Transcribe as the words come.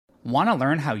Want to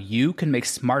learn how you can make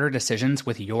smarter decisions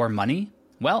with your money?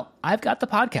 Well, I've got the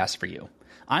podcast for you.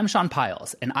 I'm Sean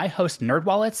Piles, and I host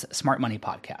NerdWallet's Smart Money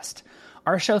Podcast.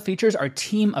 Our show features our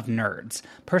team of nerds,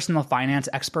 personal finance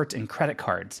experts in credit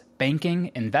cards,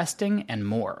 banking, investing, and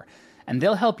more. And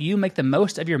they'll help you make the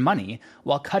most of your money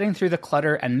while cutting through the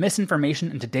clutter and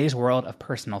misinformation in today's world of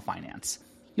personal finance.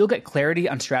 You'll get clarity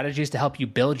on strategies to help you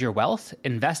build your wealth,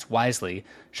 invest wisely,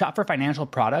 shop for financial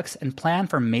products, and plan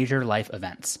for major life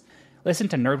events. Listen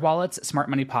to NerdWallet's Smart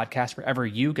Money Podcast wherever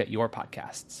you get your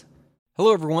podcasts.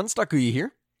 Hello everyone, Stakuya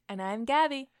here. And I'm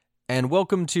Gabby. And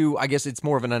welcome to, I guess it's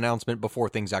more of an announcement before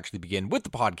things actually begin with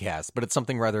the podcast, but it's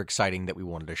something rather exciting that we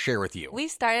wanted to share with you. We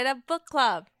started a book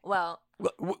club. Well,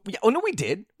 oh no, we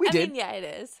did. We did. I mean, yeah, it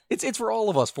is. It's for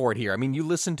all of us for it here. I mean, you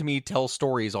listen to me tell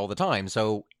stories all the time,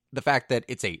 so the fact that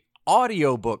it's a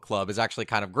audio book club is actually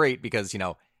kind of great because, you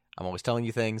know, I'm always telling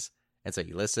you things, and so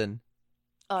you listen.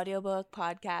 Audiobook,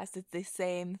 podcast, it's the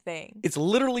same thing. It's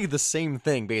literally the same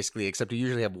thing, basically, except you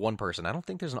usually have one person. I don't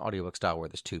think there's an audiobook style where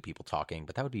there's two people talking,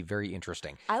 but that would be very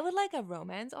interesting. I would like a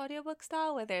romance audiobook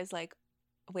style where there's like,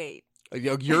 wait.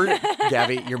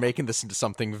 Gabby, you're making this into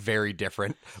something very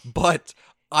different, but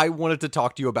I wanted to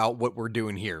talk to you about what we're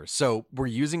doing here. So we're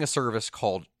using a service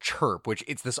called Chirp, which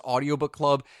it's this audiobook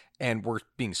club, and we're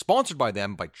being sponsored by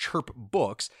them, by Chirp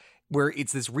Books, where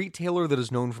it's this retailer that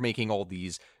is known for making all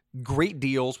these great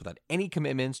deals without any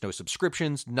commitments, no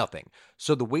subscriptions, nothing.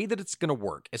 So the way that it's going to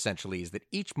work, essentially, is that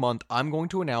each month I'm going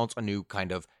to announce a new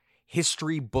kind of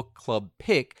history book club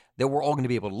pick that we're all going to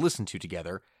be able to listen to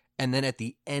together. And then at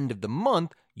the end of the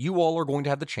month, you all are going to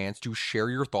have the chance to share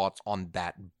your thoughts on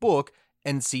that book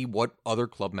and see what other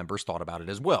club members thought about it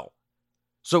as well.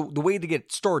 So the way to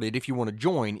get started, if you want to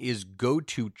join, is go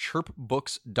to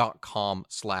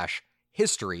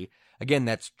chirpbooks.com/history. Again,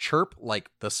 that's chirp, like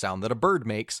the sound that a bird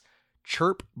makes,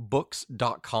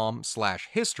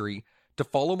 chirpbooks.com/history to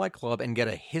follow my club and get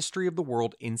a history of the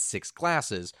world in 6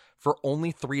 classes for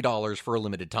only $3 for a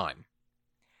limited time.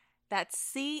 That's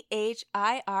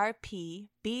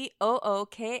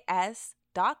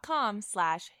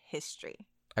chirpbooks.com/history.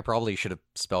 I probably should have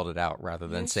spelled it out rather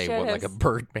than You say should what have. like a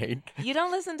bird made. You don't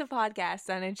listen to podcasts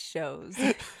and it shows.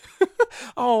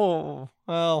 Oh,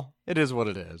 well, it is what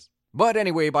it is. But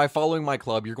anyway, by following my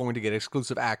club, you're going to get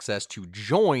exclusive access to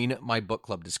join my book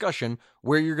club discussion,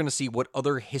 where you're going to see what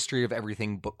other History of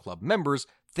Everything book club members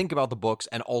think about the books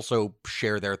and also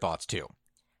share their thoughts too.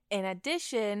 In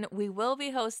addition, we will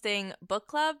be hosting book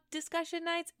club discussion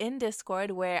nights in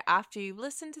Discord, where after you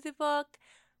listen to the book,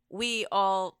 we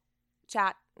all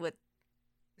chat with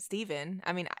Steven.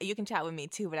 I mean, you can chat with me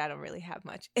too, but I don't really have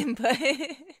much input.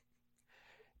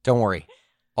 Don't worry.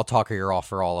 I'll talk her ear off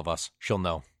for all of us. She'll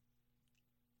know.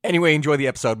 Anyway, enjoy the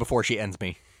episode before she ends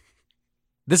me.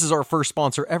 This is our first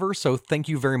sponsor ever, so thank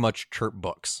you very much, Chirp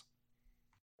Books.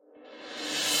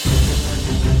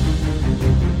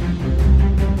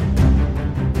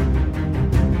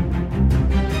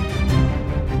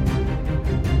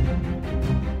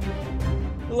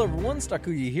 Hello everyone,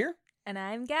 Stakuya here. And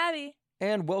I'm Gabby.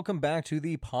 And welcome back to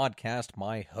the podcast,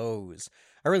 My Hose.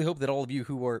 I really hope that all of you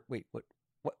who are... Wait, what?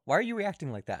 Why are you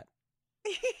reacting like that?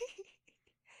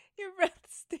 Your breath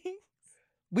stinks.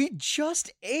 We just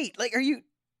ate. Like, are you...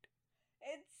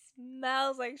 It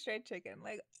smells like straight chicken.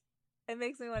 Like, it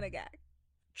makes me want to gag.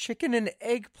 Chicken and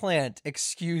eggplant,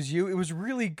 excuse you. It was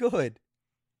really good.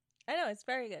 I know, it's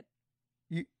very good.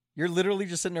 You're literally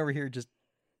just sitting over here just...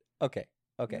 Okay.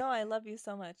 No, I love you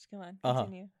so much. Come on,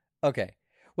 continue. Okay.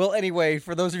 Well, anyway,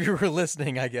 for those of you who are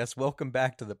listening, I guess, welcome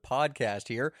back to the podcast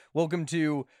here. Welcome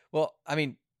to... Well, I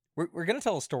mean... We're going to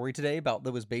tell a story today about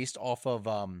that was based off of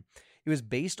one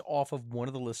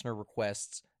of the listener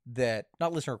requests that,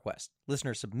 not listener requests,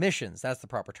 listener submissions. That's the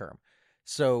proper term.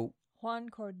 So Juan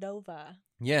Cordova.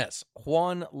 Yes.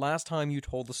 Juan, last time you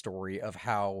told the story of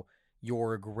how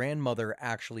your grandmother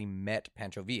actually met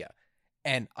Pancho Villa.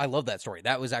 And I love that story.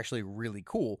 That was actually really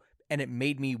cool. And it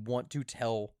made me want to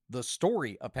tell the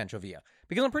story of Pancho Villa.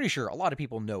 Because I'm pretty sure a lot of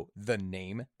people know the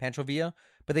name Pancho Villa,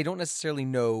 but they don't necessarily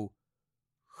know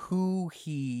who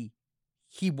he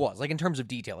was, like in terms of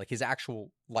detail, like his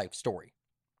actual life story.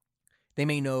 They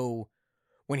may know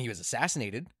when he was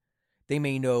assassinated. They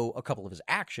may know a couple of his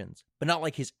actions, but not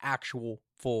like his actual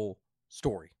full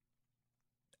story.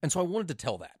 And so I wanted to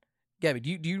tell that. Gabby,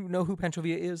 do you know who Pancho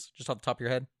Villa is, just off the top of your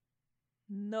head?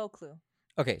 No clue.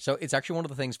 Okay, so it's actually one of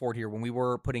the things for it here when we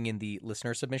were putting in the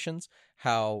listener submissions,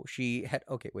 how she had...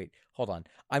 Okay, wait, hold on.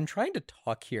 I'm trying to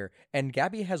talk here, and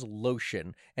Gabby has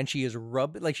lotion, and she is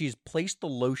she's placed the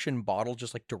lotion bottle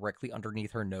just like directly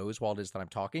underneath her nose while it is that I'm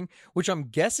talking, which I'm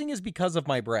guessing is because of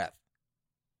my breath.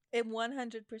 It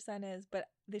 100% is, but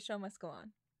the show must go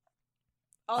on.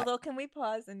 Although, can we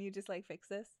pause and you just like fix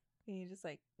this? And you just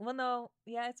like, well, no,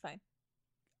 yeah, it's fine.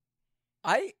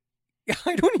 I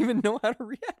don't even know how to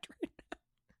react right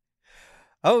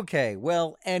now. Okay,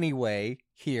 well, anyway,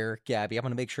 here, Gabby, I'm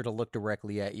going to make sure to look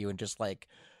directly at you and just like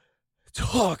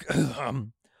talk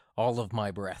all of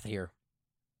my breath here.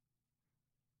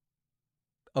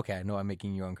 Okay, I know I'm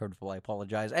making you uncomfortable. I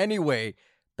apologize. Anyway,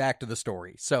 back to the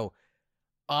story. So,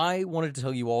 I wanted to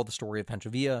tell you all the story of Pancho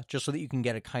Villa just so that you can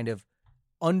get a kind of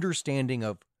understanding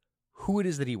of who it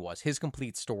is that he was, his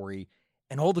complete story,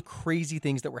 and all the crazy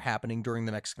things that were happening during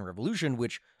the Mexican Revolution,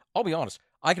 which, I'll be honest,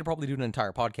 I could probably do an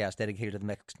entire podcast dedicated to the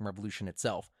Mexican Revolution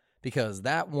itself, because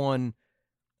that one,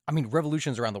 I mean,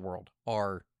 revolutions around the world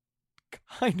are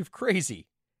kind of crazy.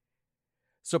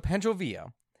 So Pancho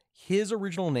Villa, his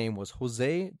original name was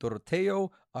Jose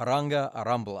Doroteo Aranga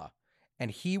Arambla,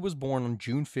 and he was born on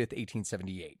June 5th,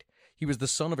 1878. He was the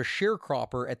son of a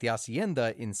sharecropper at the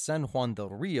hacienda in San Juan del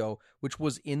Rio, which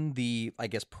was in the, I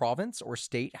guess, province or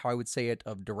state, how I would say it,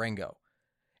 of Durango.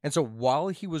 And so while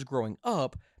he was growing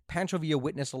up, Pancho Villa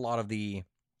witnessed a lot of the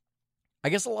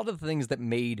things that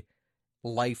made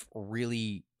life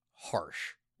really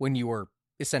harsh when you were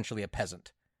essentially a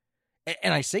peasant.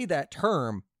 And I say that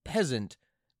term, peasant,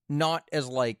 not as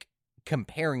like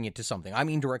comparing it to something. I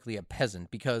mean directly a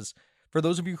peasant, because for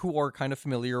those of you who are kind of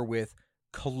familiar with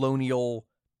colonial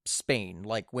Spain,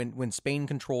 like when Spain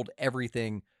controlled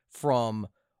everything from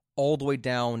all the way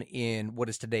down in what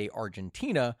is today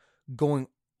Argentina, going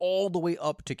all the way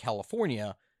up to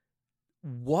California,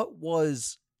 what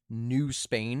was New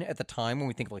Spain at the time when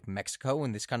we think of like Mexico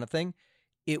and this kind of thing?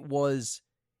 It was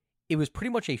pretty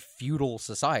much a feudal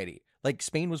society. Like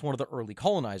Spain was one of the early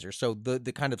colonizers, so the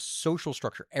kind of social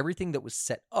structure, everything that was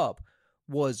set up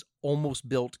was almost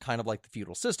built kind of like the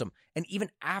feudal system. And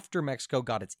even after Mexico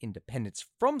got its independence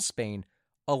from Spain,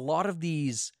 a lot of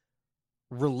these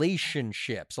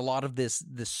relationships, a lot of the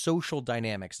social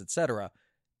dynamics, etc.,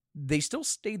 they still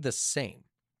stayed the same.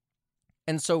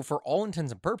 And so for all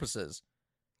intents and purposes,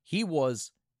 he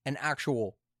was an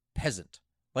actual peasant,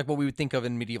 like what we would think of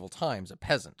in medieval times, a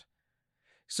peasant.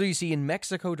 So you see, in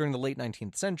Mexico during the late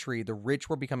 19th century, the rich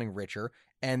were becoming richer,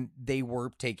 and they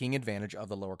were taking advantage of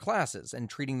the lower classes and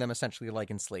treating them essentially like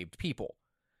enslaved people.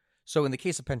 So in the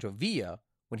case of Pancho Villa,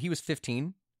 when he was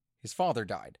 15, his father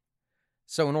died.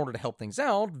 So in order to help things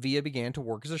out, Villa began to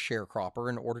work as a sharecropper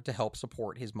in order to help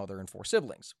support his mother and 4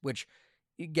 siblings, which,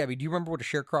 Gabby, do you remember what a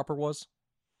sharecropper was?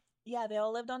 Yeah, they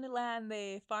all lived on the land,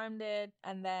 they farmed it,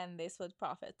 and then they split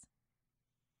profits.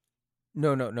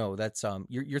 No. That's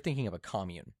you're thinking of a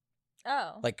commune.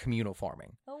 Oh, like communal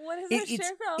farming. Well, what is a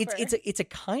sharecropper? It's a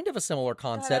kind of a similar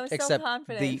concept, God, I was except so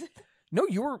confident.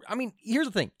 Here's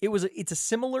the thing. It's a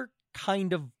similar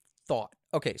kind of thought.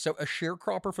 Okay, so a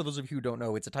sharecropper, for those of you who don't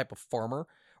know, it's a type of farmer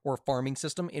or farming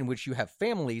system in which you have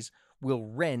families will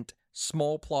rent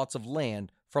small plots of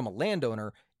land from a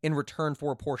landowner in return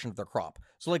for a portion of their crop.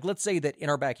 So like, let's say that in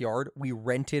our backyard, we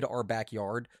rented our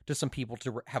backyard to some people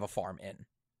to have a farm in.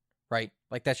 Right?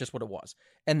 Like that's just what it was.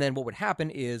 And then what would happen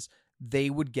is they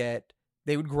would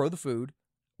grow the food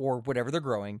or whatever they're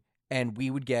growing, and we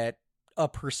would get a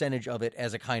percentage of it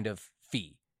as a kind of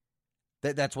fee.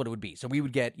 That's what it would be. So we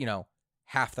would get,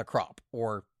 half the crop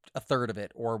or a third of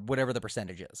it or whatever the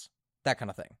percentage is. That kind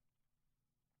of thing.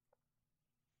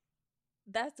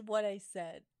 That's what I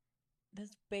said.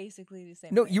 That's basically the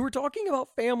same No, thing. you were talking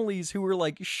about families who were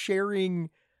like sharing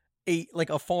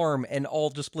a farm and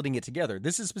all just splitting it together.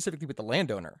 This is specifically with the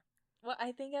landowner. Well,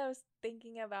 I think I was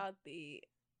thinking about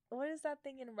what is that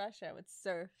thing in Russia with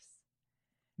serfs?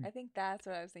 I think that's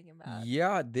what I was thinking about.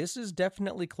 Yeah, this is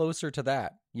definitely closer to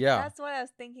that. Yeah. That's what I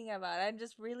was thinking about. I'm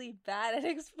just really bad at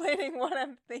explaining what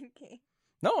I'm thinking.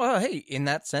 No, hey, in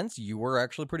that sense, you were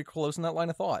actually pretty close in that line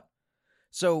of thought.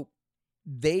 So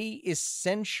they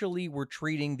essentially were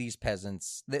treating these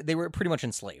peasants, they were pretty much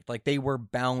enslaved. Like they were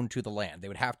bound to the land. They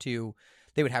would have to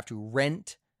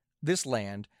rent this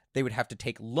land. They would have to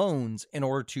take loans in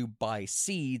order to buy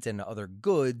seeds and other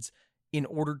goods in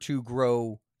order to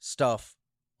grow stuff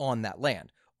on that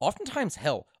land. Oftentimes,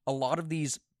 hell, a lot of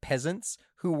these peasants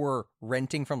who were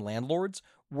renting from landlords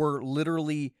were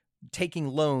literally taking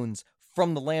loans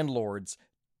from the landlords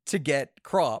to get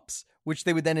crops, which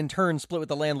they would then in turn split with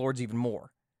the landlords even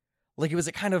more. Like it was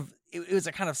a kind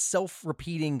of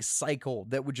self-repeating cycle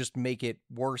that would just make it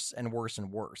worse and worse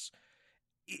and worse.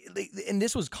 And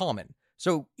this was common.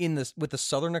 So with the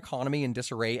Southern economy in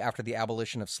disarray after the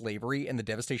abolition of slavery and the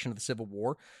devastation of the Civil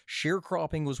War,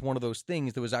 sharecropping was one of those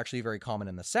things that was actually very common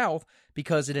in the South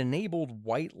because it enabled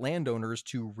white landowners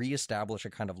to reestablish a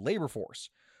kind of labor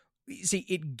force. See,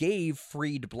 it gave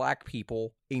freed black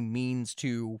people a means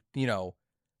to,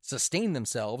 sustain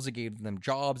themselves. It gave them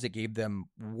jobs. It gave them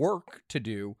work to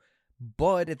do.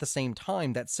 But at the same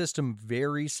time, that system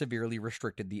very severely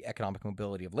restricted the economic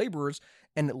mobility of laborers,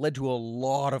 and it led to a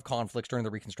lot of conflicts during the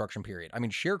Reconstruction period. I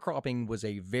mean, sharecropping was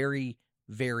a very,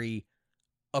 very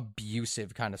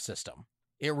abusive kind of system.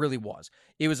 It really was.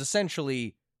 It was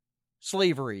essentially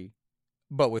slavery,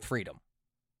 but with freedom.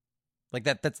 Like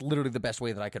that's literally the best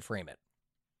way that I could frame it.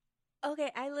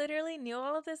 Okay, I literally knew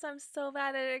all of this. I'm so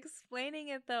bad at explaining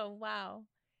it, though. Wow.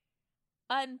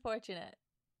 Unfortunate.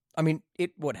 I mean,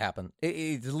 what happened.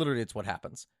 It's what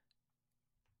happens.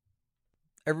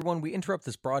 Everyone, we interrupt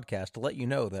this broadcast to let you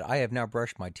know that I have now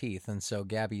brushed my teeth, and so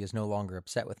Gabby is no longer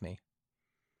upset with me.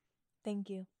 Thank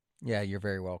you. Yeah, you're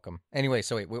very welcome. Anyway,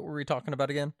 so wait, what were we talking about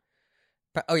again?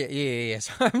 Oh, yeah.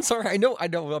 I'm sorry. I know.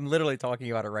 I'm literally talking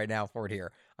about it right now for it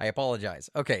here. I apologize.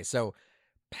 Okay, so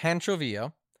Pancho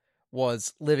Villa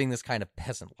was living this kind of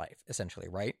peasant life, essentially,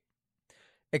 right?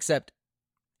 Except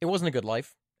it wasn't a good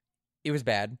life. It was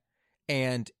bad.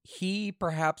 And he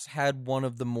perhaps had one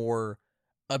of the more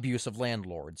abusive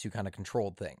landlords who kind of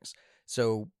controlled things.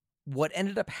 So what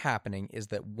ended up happening is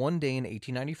that one day in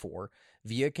 1894,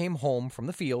 Villa came home from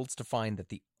the fields to find that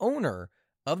the owner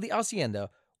of the hacienda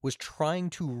was trying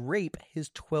to rape his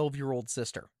 12-year-old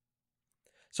sister.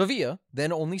 So Villa,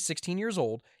 then only 16 years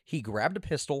old, he grabbed a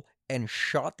pistol and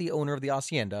shot the owner of the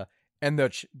hacienda, and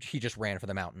he just ran for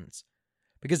the mountains.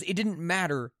 Because it didn't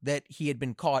matter that he had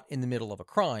been caught in the middle of a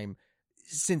crime.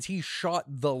 Since he shot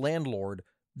the landlord,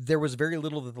 there was very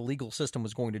little that the legal system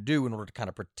was going to do in order to kind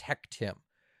of protect him.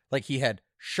 Like, he had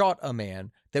shot a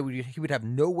man that he would have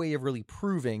no way of really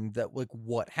proving that, like,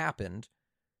 what happened.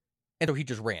 And so he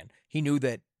just ran. He knew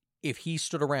that if he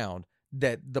stood around,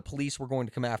 that the police were going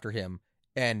to come after him,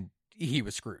 and he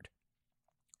was screwed.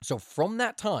 So from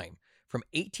that time, from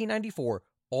 1894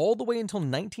 all the way until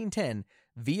 1910,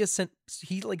 Villa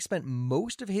spent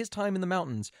most of his time in the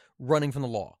mountains running from the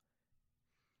law.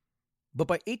 But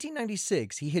by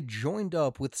 1896, he had joined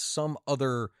up with some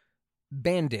other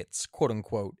bandits, quote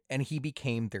unquote, and he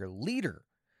became their leader.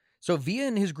 So Villa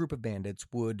and his group of bandits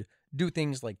would do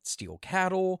things like steal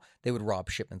cattle, they would rob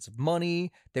shipments of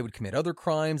money, they would commit other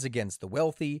crimes against the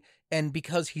wealthy, and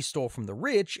because he stole from the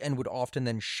rich and would often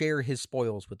then share his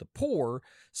spoils with the poor,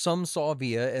 some saw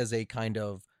Villa as a kind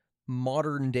of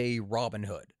modern-day Robin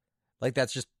Hood. Like,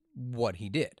 that's just what he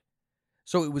did.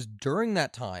 So it was during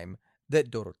that time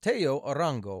that Doroteo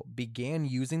Arango began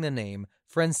using the name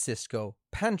Francisco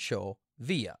Pancho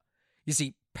Villa. You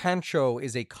see, Pancho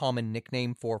is a common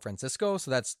nickname for Francisco,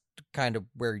 so that's kind of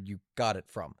where you got it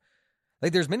from.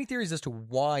 Like, there's many theories as to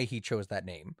why he chose that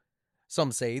name.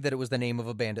 Some say that it was the name of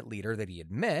a bandit leader that he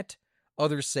had met.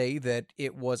 Others say that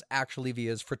it was actually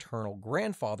Villa's fraternal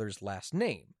grandfather's last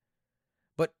name.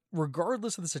 But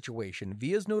regardless of the situation,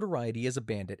 Villa's notoriety as a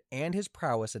bandit and his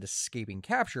prowess at escaping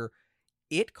capture,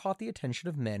 it caught the attention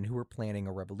of men who were planning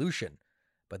a revolution.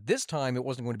 But this time, it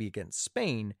wasn't going to be against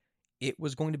Spain. It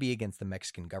was going to be against the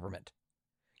Mexican government.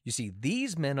 You see,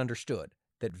 these men understood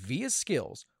that Villa's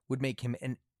skills would make him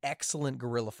an excellent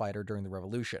guerrilla fighter during the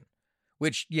revolution.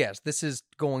 Which, yes, this is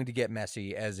going to get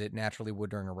messy, as it naturally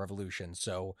would during a revolution.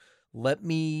 So let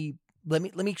me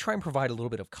try and provide a little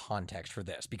bit of context for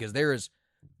this, because there is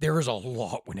a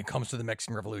lot when it comes to the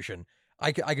Mexican Revolution.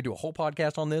 I could do a whole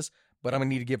podcast on this, but I'm going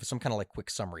to need to give some kind of like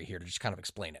quick summary here to just kind of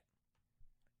explain it.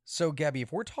 So, Gabby,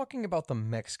 if we're talking about the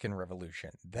Mexican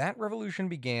Revolution, that revolution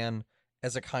began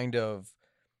as a kind of,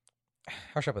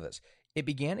 how should I put this? It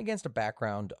began against a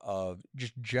background of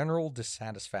just general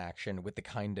dissatisfaction with the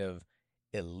kind of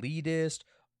elitist,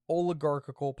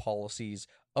 oligarchical policies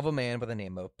of a man by the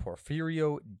name of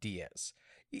Porfirio Diaz.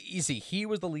 You see, he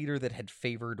was the leader that had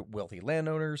favored wealthy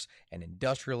landowners and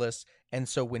industrialists, and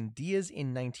so when Diaz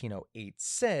in 1908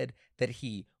 said that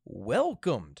he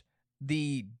welcomed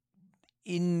the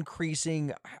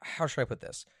increasing, how should I put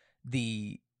this?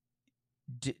 The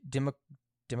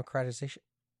democratization?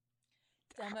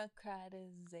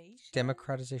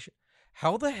 Democratization.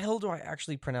 How the hell do I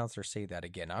actually pronounce or say that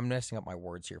again? I'm messing up my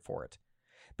words here for it.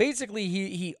 Basically,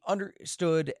 he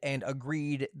understood and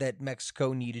agreed that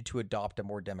Mexico needed to adopt a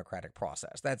more democratic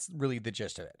process. That's really the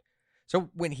gist of it. So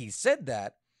when he said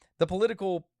that, the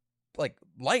political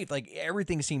life,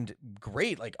 everything seemed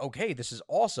great. Like, okay, this is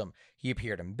awesome. He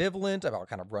appeared ambivalent about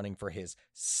kind of running for his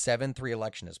 7th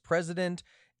re-election as president.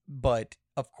 But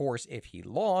of course, if he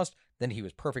lost, then he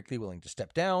was perfectly willing to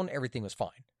step down. Everything was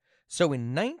fine. So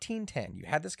in 1910, you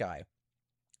had this guy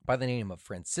by the name of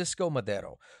Francisco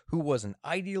Madero, who was an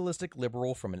idealistic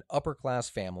liberal from an upper-class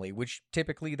family, which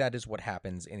typically that is what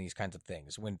happens in these kinds of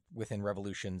things when within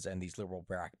revolutions and these liberal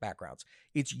backgrounds.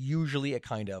 It's usually a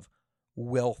kind of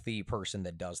wealthy person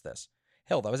that does this.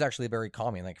 Hell, that was actually very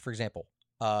common. Like, for example,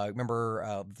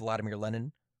 remember Vladimir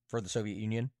Lenin for the Soviet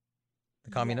Union?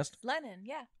 The communist? Yes, Lenin,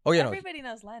 yeah. Oh, yeah. Everybody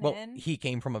knows Lenin. Well, he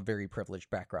came from a very privileged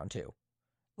background, too.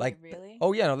 Like, wait, really?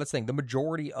 Oh, yeah, no, that's the thing. The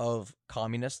majority of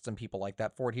communists and people like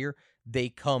that for it here, they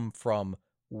come from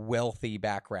wealthy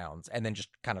backgrounds and then just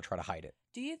kind of try to hide it.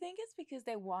 Do you think it's because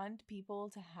they want people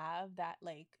to have that,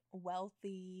 like,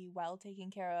 wealthy, well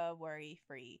taken care of,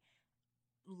 worry-free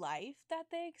life that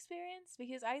they experience?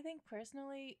 Because I think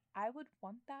personally I would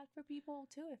want that for people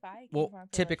too if I came from a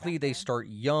privileged typically they background. start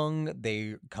young,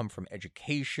 they come from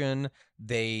education,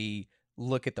 they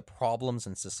look at the problems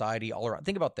in society all around.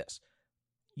 Think about this.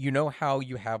 You know how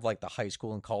you have like the high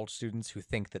school and college students who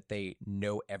think that they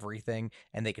know everything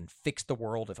and they can fix the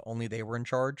world if only they were in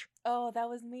charge? Oh, that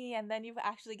was me. And then you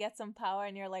actually get some power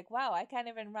and you're like, wow, I can't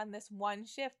even run this one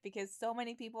shift because so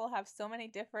many people have so many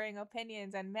differing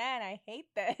opinions. And man, I hate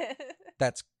this.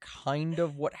 That's kind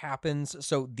of what happens.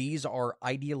 So these are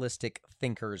idealistic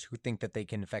thinkers who think that they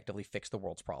can effectively fix the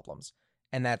world's problems.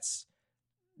 And that's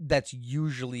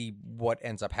usually what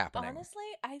ends up happening. Honestly,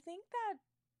 I think that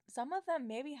some of them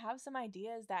maybe have some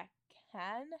ideas that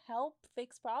can help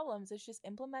fix problems. It's just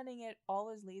implementing it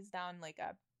always leads down like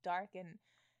a dark and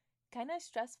kind of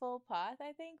stressful path,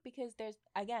 I think, because there's,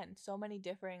 again, so many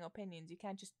differing opinions. You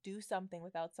can't just do something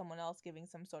without someone else giving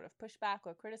some sort of pushback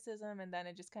or criticism, and then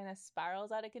it just kind of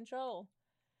spirals out of control.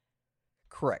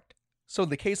 Correct. So in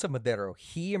the case of Madero,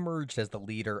 he emerged as the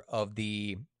leader of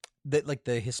the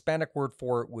Hispanic word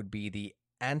for it would be the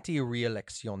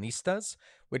anti-reeleccionistas,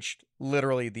 which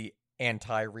literally the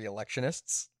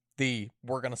anti-reelectionists, the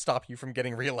we're going to stop you from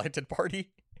getting reelected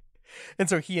party. And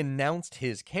so he announced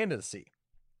his candidacy.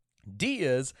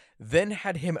 Diaz then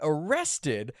had him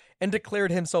arrested and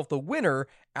declared himself the winner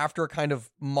after a kind of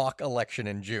mock election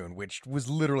in June, which was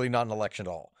literally not an election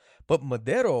at all. But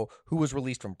Madero, who was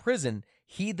released from prison,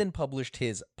 he then published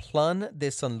his Plan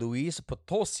de San Luis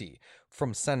Potosi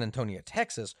from San Antonio,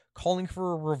 Texas, calling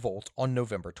for a revolt on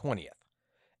November 20th.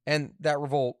 And that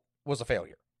revolt was a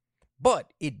failure.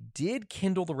 But it did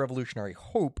kindle the revolutionary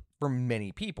hope for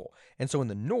many people. And so in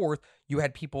the north, you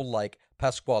had people like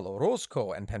Pascual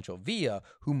Orozco and Pancho Villa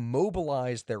who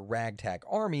mobilized their ragtag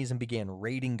armies and began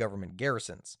raiding government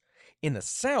garrisons. In the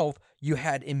south, you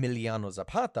had Emiliano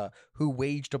Zapata, who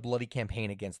waged a bloody campaign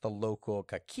against the local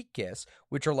caciques,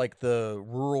 which are like the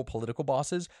rural political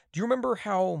bosses. Do you remember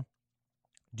how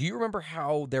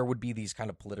there would be these kind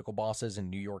of political bosses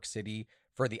in New York City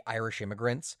for the Irish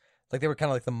immigrants? Like they were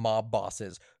kind of like the mob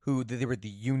bosses, who they were the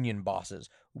union bosses,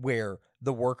 where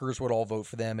the workers would all vote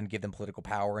for them and give them political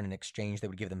power, and in exchange they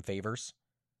would give them favors.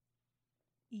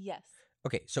 Yes.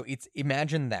 Okay, so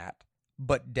imagine that,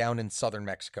 but down in southern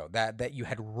Mexico, that you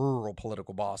had rural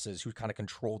political bosses who kind of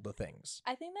controlled the things.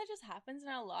 I think that just happens in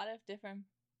a lot of different,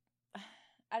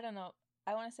 I don't know,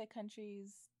 I want to say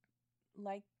countries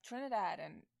like Trinidad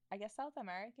and I guess South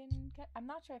American, I'm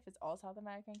not sure if it's all South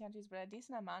American countries, but a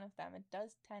decent amount of them, it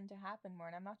does tend to happen more,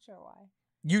 and I'm not sure why.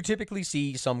 You typically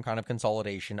see some kind of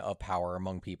consolidation of power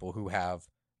among people who have,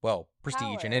 well,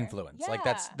 prestige and influence. Yeah. Like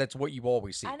that's what you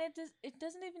always see. And it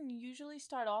doesn't even usually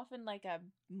start off in like a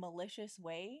malicious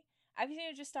way. I've seen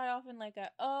it just start off in like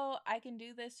I can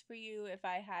do this for you if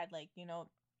I had like,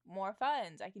 more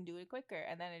funds. I can do it quicker.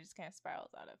 And then it just kind of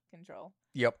spirals out of control.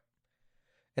 Yep.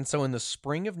 And so in the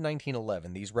spring of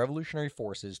 1911, these revolutionary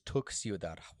forces took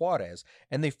Ciudad Juarez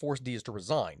and they forced Diaz to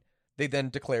resign. They then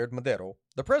declared Madero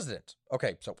the president.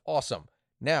 Okay, so awesome.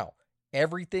 Now,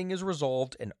 everything is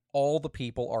resolved and all the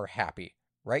people are happy.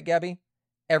 Right, Gabby?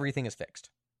 Everything is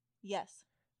fixed. Yes.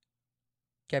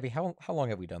 Gabby, how long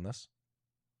have we done this?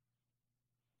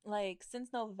 Like,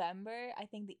 since November, I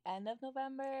think the end of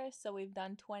November. So we've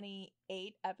done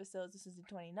 28 episodes. This is the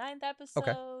 29th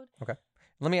episode. Okay.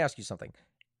 Let me ask you something.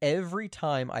 Every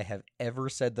time I have ever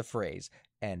said the phrase,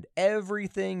 and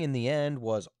everything in the end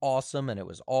was awesome and it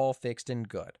was all fixed and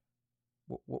good,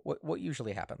 what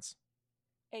usually happens?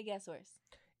 It gets worse.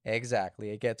 Exactly,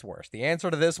 it gets worse. The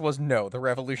answer to this was no. The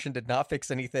revolution did not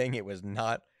fix anything. It was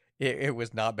not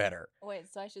better.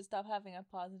 Wait, so I should stop having a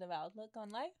positive outlook on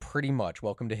life? Pretty much.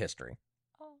 Welcome to history.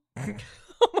 Oh.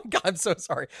 Oh my God, I'm so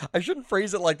sorry. I shouldn't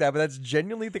phrase it like that, but that's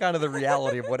genuinely the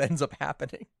reality of what ends up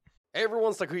happening. Hey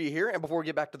everyone, Takuya here, and before we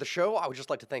get back to the show, I would just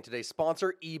like to thank today's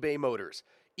sponsor, eBay Motors.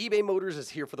 eBay Motors is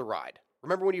here for the ride.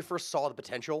 Remember when you first saw the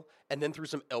potential, and then through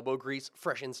some elbow grease,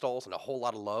 fresh installs, and a whole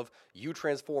lot of love, you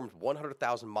transformed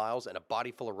 100,000 miles and a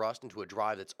body full of rust into a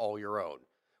drive that's all your own?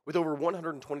 With over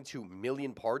 122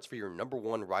 million parts for your number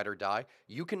one ride or die,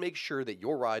 you can make sure that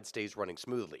your ride stays running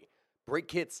smoothly. Brake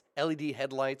kits, LED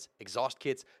headlights, exhaust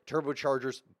kits,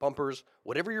 turbochargers, bumpers,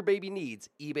 whatever your baby needs,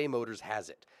 eBay Motors has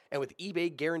it. And with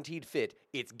eBay Guaranteed Fit,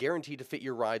 it's guaranteed to fit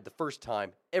your ride the first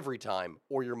time, every time,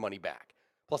 or your money back.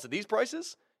 Plus, at these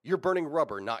prices, you're burning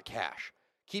rubber, not cash.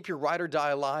 Keep your ride or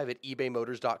die alive at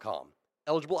ebaymotors.com.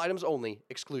 Eligible items only,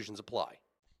 exclusions apply.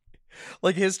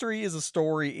 Like, history is a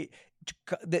story.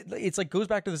 It's like goes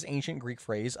back to this ancient Greek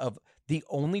phrase of the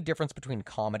only difference between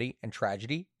comedy and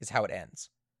tragedy is how it ends.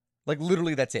 Like,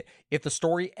 literally, that's it. If the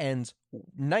story ends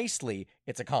nicely,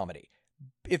 it's a comedy.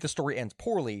 If the story ends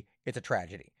poorly, it's a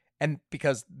tragedy. And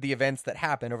because the events that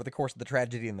happen over the course of the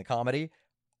tragedy and the comedy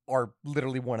are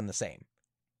literally one and the same.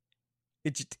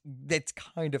 That's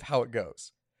kind of how it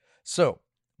goes. So,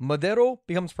 Madero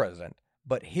becomes president,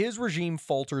 but his regime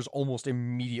falters almost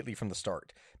immediately from the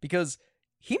start. Because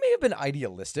he may have been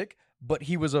idealistic, but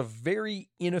he was a very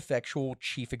ineffectual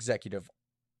chief executive,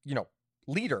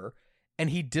 leader, and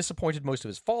he disappointed most of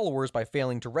his followers by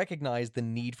failing to recognize the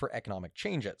need for economic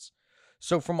changes.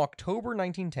 So from October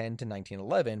 1910 to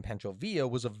 1911, Pancho Villa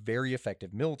was a very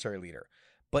effective military leader.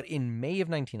 But in May of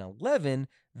 1911,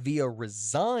 Villa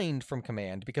resigned from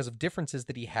command because of differences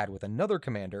that he had with another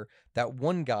commander, that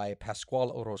one guy,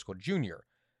 Pascual Orozco Jr.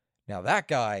 Now that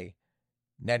guy,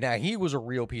 now he was a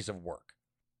real piece of work.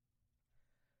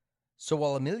 So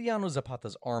while Emiliano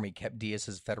Zapata's army kept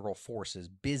Diaz's federal forces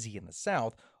busy in the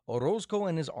south, Orozco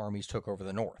and his armies took over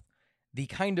the north. The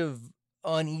kind of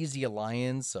uneasy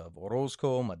alliance of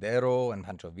Orozco, Madero, and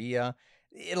Pancho Villa,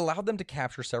 it allowed them to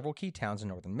capture several key towns in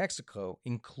northern Mexico,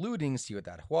 including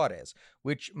Ciudad Juarez,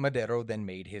 which Madero then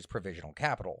made his provisional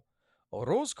capital.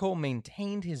 Orozco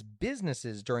maintained his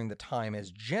businesses during the time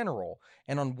as general,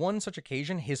 and on one such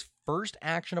occasion, his first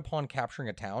action upon capturing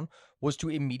a town was to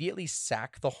immediately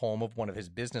sack the home of one of his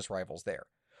business rivals there.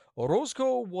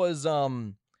 Orozco was,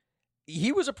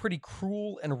 he was a pretty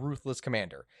cruel and ruthless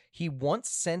commander. He once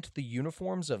sent the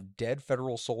uniforms of dead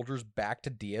federal soldiers back to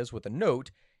Diaz with a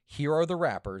note, "Here are the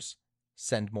wrappers,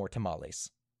 send more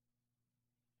tamales."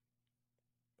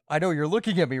 I know you're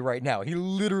looking at me right now. He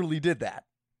literally did that.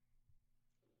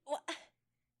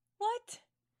 What?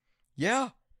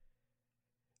 Yeah.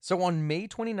 So on May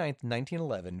 29th,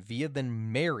 1911, Villa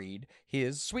then married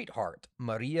his sweetheart,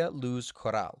 Maria Luz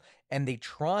Corral, and they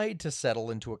tried to settle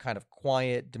into a kind of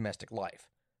quiet domestic life.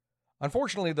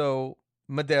 Unfortunately, though,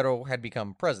 Madero had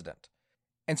become president.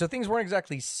 And so things weren't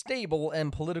exactly stable,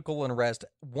 and political unrest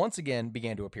once again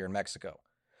began to appear in Mexico.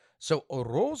 So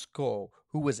Orozco,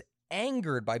 who was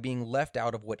angered by being left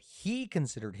out of what he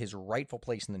considered his rightful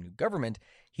place in the new government,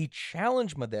 he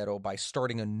challenged Madero by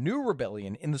starting a new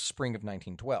rebellion in the spring of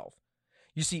 1912.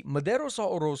 You see, Madero saw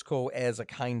Orozco as a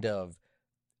kind of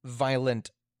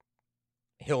violent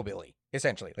hillbilly,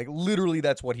 essentially. Like, literally,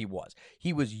 that's what he was.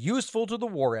 He was useful to the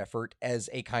war effort as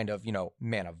a kind of,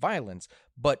 man of violence,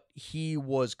 but he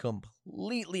was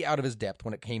completely out of his depth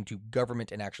when it came to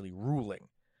government and actually ruling.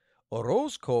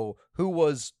 Orozco, who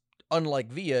was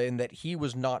unlike Villa in that he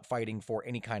was not fighting for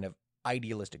any kind of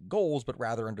idealistic goals, but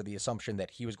rather under the assumption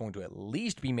that he was going to at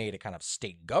least be made a kind of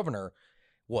state governor,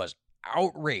 was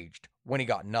outraged when he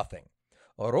got nothing.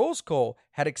 Orozco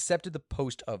had accepted the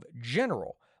post of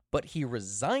general, but he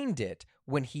resigned it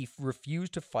when he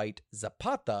refused to fight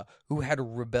Zapata, who had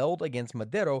rebelled against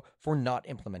Madero for not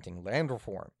implementing land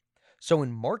reform. So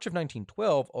in March of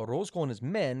 1912, Orozco and his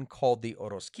men, called the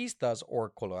Orozquistas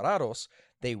or Colorados,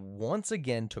 they once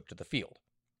again took to the field.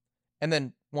 And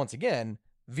then, once again,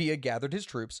 Villa gathered his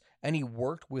troops and he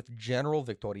worked with General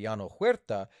Victoriano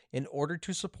Huerta in order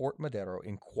to support Madero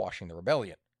in quashing the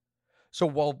rebellion. So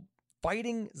while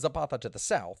fighting Zapata to the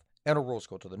south and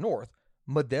Orozco to the north,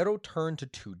 Madero turned to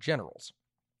two generals.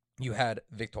 You had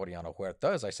Victoriano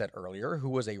Huerta, as I said earlier, who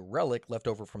was a relic left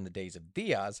over from the days of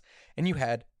Diaz, and you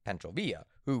had Pancho Villa,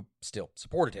 who still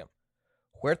supported him.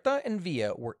 Huerta and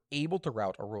Villa were able to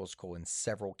rout Orozco in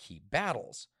several key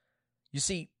battles. You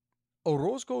see,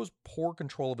 Orozco's poor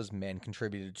control of his men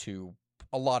contributed to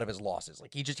a lot of his losses.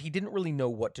 Like, he didn't really know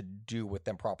what to do with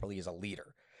them properly as a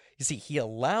leader. You see, he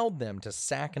allowed them to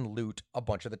sack and loot a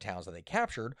bunch of the towns that they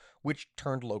captured, which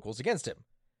turned locals against him.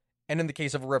 And in the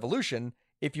case of a revolution,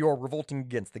 if you are revolting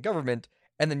against the government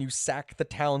and then you sack the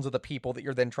towns of the people that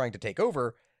you're then trying to take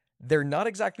over, they're not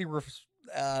exactly,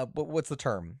 what's the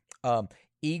term?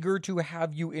 Eager to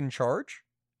have you in charge?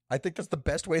 I think that's the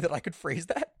best way that I could phrase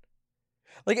that.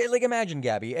 Like imagine,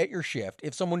 Gabby, at your shift,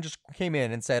 if someone just came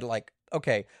in and said, like,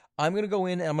 okay, I'm going to go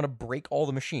in and I'm going to break all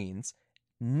the machines.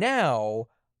 Now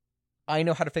I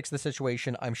know how to fix the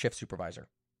situation. I'm shift supervisor.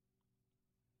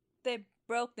 They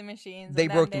broke the machines. They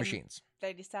and broke the then machines.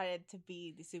 They decided to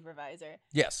be the supervisor.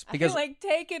 Yes, I because feel like,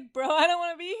 take it, bro. I don't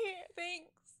want to be here.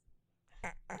 Thanks.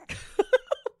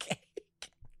 okay.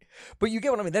 But you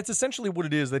get what I mean. That's essentially what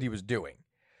it is that he was doing.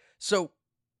 So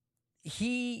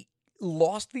he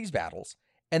lost these battles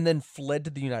and then fled to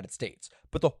the United States.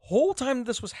 But the whole time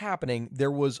this was happening,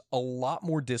 there was a lot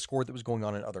more discord that was going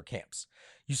on in other camps.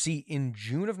 You see, in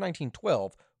June of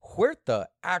 1912, Huerta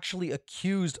actually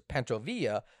accused Pancho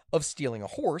Villa of stealing a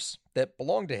horse that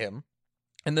belonged to him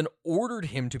and then ordered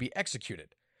him to be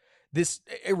executed.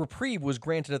 A reprieve was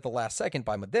granted at the last second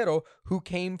by Madero, who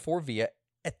came for Villa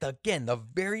at the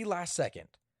very last second.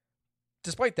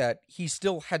 Despite that, he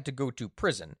still had to go to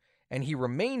prison, and he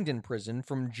remained in prison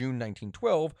from June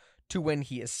 1912 to when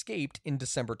he escaped in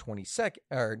December 22nd,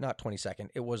 or not 22nd,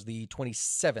 it was the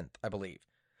 27th, I believe.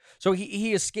 So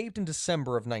he escaped in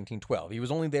December of 1912. He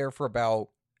was only there for about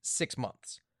 6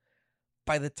 months.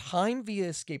 By the time Villa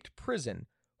escaped prison,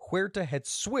 Huerta had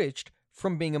switched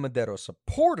from being a Madero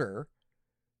supporter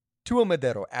to a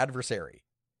Madero adversary.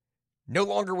 No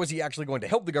longer was he actually going to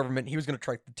help the government, he was going to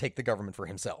try to take the government for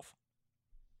himself.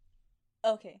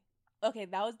 Okay,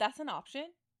 that's an option.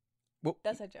 Well,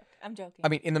 That's a joke. I'm joking. I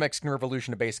mean, in the Mexican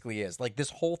Revolution, it basically is. Like, this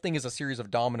whole thing is a series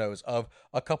of dominoes of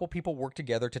a couple people work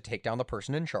together to take down the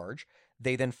person in charge.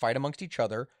 They then fight amongst each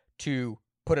other to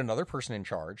put another person in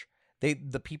charge.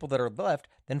 The people that are left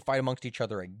then fight amongst each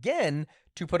other again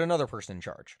to put another person in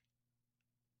charge.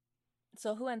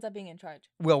 So who ends up being in charge?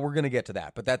 Well, we're going to get to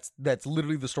that, but that's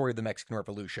literally the story of the Mexican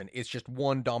Revolution. It's just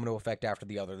one domino effect after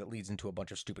the other that leads into a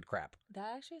bunch of stupid crap.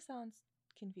 That actually sounds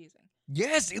confusing.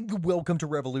 Yes, welcome to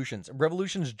revolutions.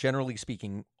 Revolutions, generally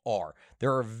speaking, are.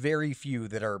 There are very few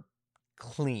that are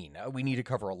clean. We need to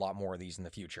cover a lot more of these in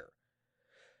the future.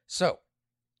 So,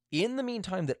 in the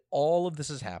meantime that all of this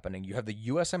is happening, you have the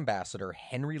U.S. ambassador,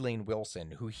 Henry Lane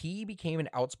Wilson, who he became an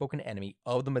outspoken enemy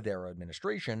of the Madero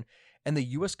administration, and the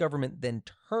U.S. government then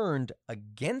turned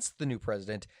against the new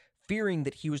president, fearing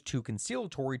that he was too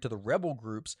conciliatory to the rebel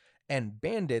groups and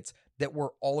bandits that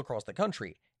were all across the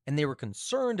country. And they were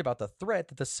concerned about the threat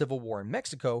that the Civil War in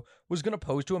Mexico was going to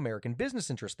pose to American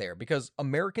business interests there, because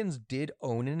Americans did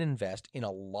own and invest in a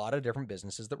lot of different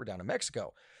businesses that were down in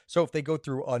Mexico. So if they go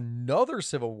through another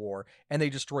civil war and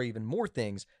they destroy even more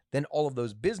things, then all of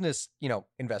those business,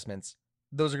 investments,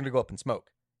 those are going to go up in smoke.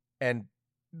 And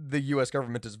the U.S.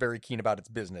 government is very keen about its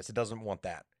business. It doesn't want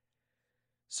that.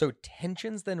 So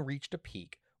tensions then reached a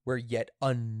peak where yet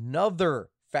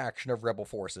another faction of rebel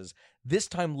forces, this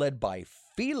time led by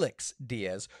Felix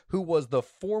Diaz, who was the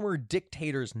former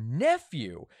dictator's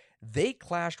nephew, they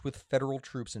clashed with federal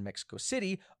troops in Mexico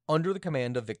City under the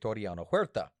command of Victoriano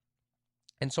Huerta.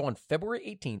 And so on February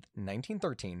 18th,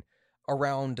 1913,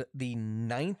 around the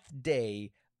 9th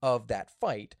day of that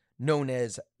fight, known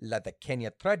as La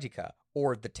Decennia Tragica,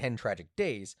 or the 10 Tragic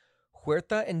Days,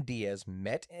 Huerta and Diaz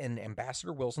met in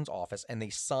Ambassador Wilson's office and they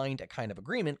signed a kind of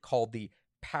agreement called the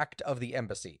Pact of the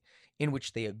Embassy, in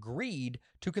which they agreed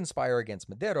to conspire against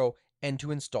Madero and to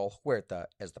install Huerta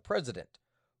as the president.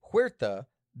 Huerta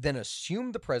then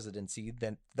assumed the presidency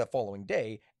the following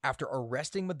day after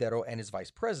arresting Madero and his vice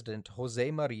president,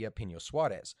 Jose Maria Pino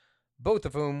Suarez, both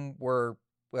of whom were,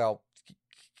 well,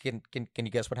 can you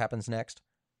guess what happens next?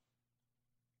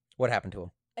 What happened to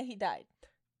him? He died.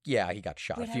 Yeah, he got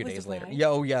shot Wait, a few I was days later. right? Yeah,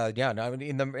 oh yeah. No,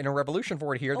 in a revolution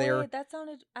for it here, they are. Wait, that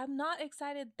sounded. I'm not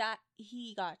excited that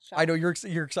he got shot. I know you're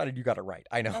excited. You got it right.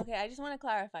 I know. Okay, I just want to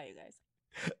clarify, you guys.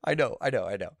 I know.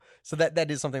 So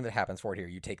that is something that happens for it here.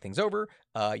 You take things over.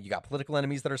 You got political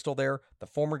enemies that are still there. The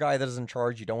former guy that is in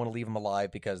charge, you don't want to leave him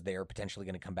alive because they're potentially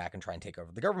going to come back and try and take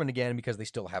over the government again because they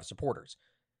still have supporters.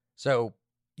 So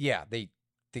yeah, they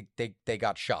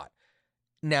got shot.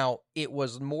 Now, it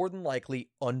was more than likely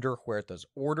under Huerta's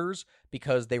orders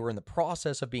because they were in the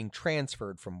process of being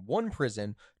transferred from one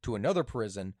prison to another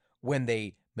prison when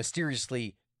they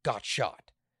mysteriously got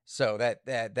shot. So that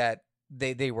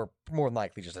they were more than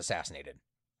likely just assassinated.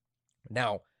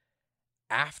 Now,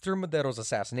 after Madero's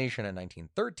assassination in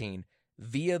 1913,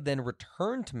 Villa then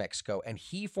returned to Mexico and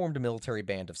he formed a military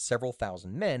band of several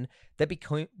thousand men that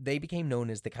became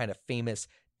known as the kind of famous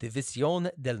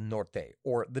División del Norte,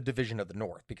 or the Division of the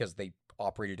North, because they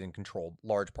operated and controlled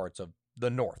large parts of the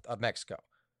north of Mexico.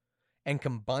 And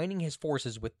combining his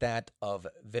forces with that of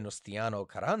Venustiano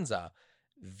Carranza,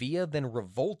 Villa then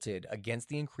revolted against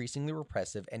the increasingly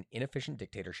repressive and inefficient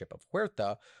dictatorship of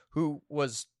Huerta, who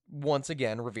was once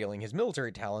again revealing his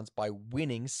military talents by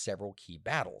winning several key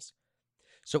battles.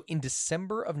 So in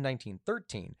December of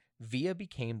 1913, Villa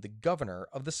became the governor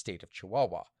of the state of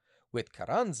Chihuahua. With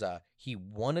Carranza, he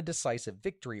won a decisive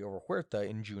victory over Huerta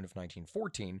in June of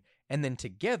 1914, and then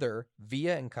together,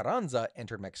 Villa and Carranza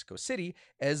entered Mexico City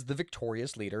as the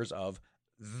victorious leaders of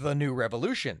the new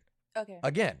revolution. Okay.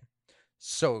 Again.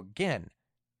 So again,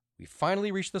 we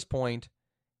finally reached this point.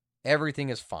 Everything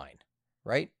is fine,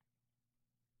 right?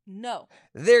 No.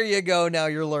 There you go. Now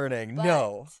you're learning. But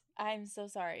No. I'm so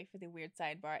sorry for the weird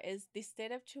sidebar. Is the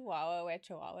state of Chihuahua where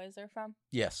Chihuahuas are from?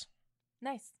 Yes.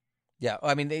 Nice. Yeah,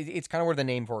 I mean, it's kind of where the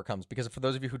name for it comes, because for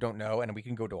those of you who don't know, and we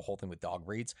can go to a whole thing with dog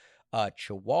breeds,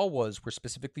 Chihuahuas were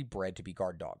specifically bred to be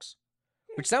guard dogs,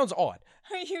 which sounds odd.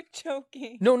 Are you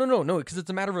joking? No, because it's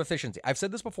a matter of efficiency. I've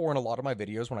said this before in a lot of my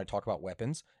videos when I talk about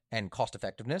weapons and cost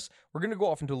effectiveness. We're going to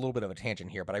go off into a little bit of a tangent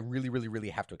here, but I really, really,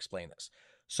 really have to explain this.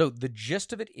 So the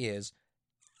gist of it is,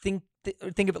 think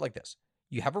of it like this.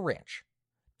 You have a ranch.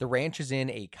 The ranch is in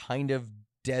a kind of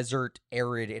desert,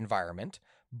 arid environment,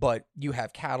 but you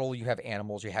have cattle, you have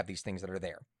animals, you have these things that are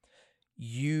there.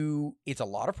 It's a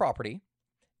lot of property,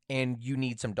 and you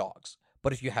need some dogs.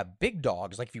 But if you have big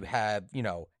dogs, like if you have,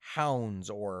 hounds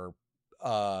or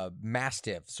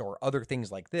mastiffs or other things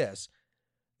like this,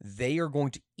 they are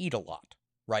going to eat a lot,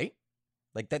 right?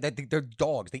 Like they're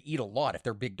dogs. They eat a lot if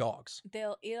they're big dogs.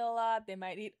 They'll eat a lot. They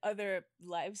might eat other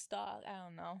livestock. I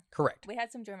don't know. Correct. We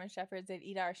had some German Shepherds that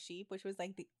eat our sheep, which was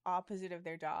like the opposite of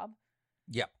their job.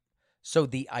 Yep. So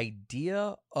the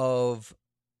idea of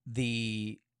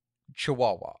the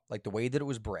Chihuahua, like the way that it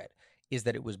was bred, is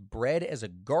that it was bred as a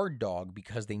guard dog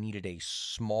because they needed a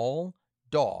small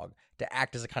dog to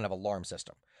act as a kind of alarm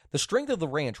system. The strength of the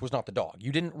ranch was not the dog.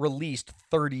 You didn't release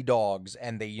 30 dogs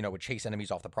and they, would chase enemies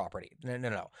off the property.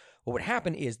 No. What would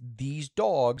happen is these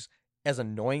dogs, as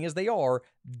annoying as they are,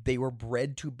 they were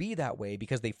bred to be that way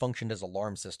because they functioned as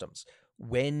alarm systems.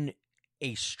 When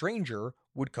a stranger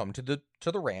would come to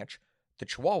the ranch, the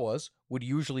Chihuahuas would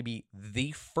usually be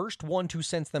the first one to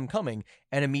sense them coming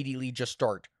and immediately just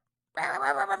start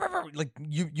like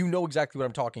you know exactly what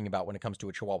I'm talking about when it comes to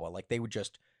a Chihuahua. Like they would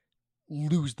just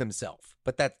lose themselves.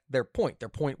 But that's their point. Their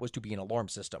point was to be an alarm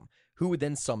system, who would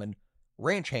then summon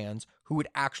ranch hands who would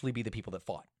actually be the people that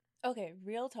fought. Okay,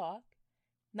 real talk.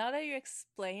 Now that you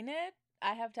explain it,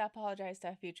 I have to apologize to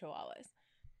a few Chihuahuas.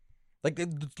 Like,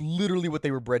 that's literally what they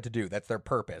were bred to do. That's their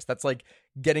purpose. That's like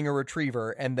getting a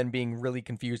retriever and then being really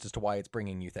confused as to why it's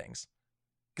bringing you things.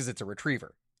 Because it's a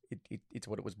retriever. It's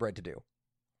what it was bred to do.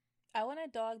 I want a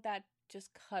dog that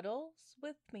just cuddles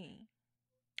with me.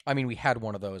 I mean, we had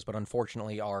one of those, but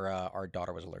unfortunately our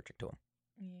daughter was allergic to him.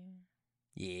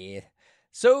 Yeah.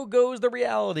 So goes the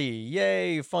reality.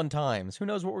 Yay, fun times. Who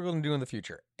knows what we're going to do in the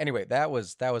future. Anyway, that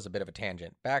was a bit of a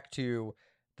tangent. Back to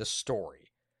the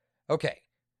story. Okay.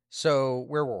 So,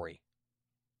 where were we?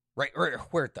 Right,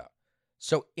 Huerta.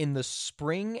 So, in the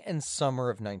spring and summer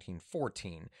of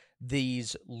 1914,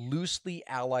 these loosely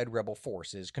allied rebel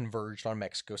forces converged on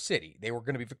Mexico City. They were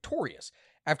going to be victorious.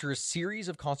 After a series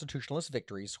of constitutionalist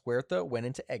victories, Huerta went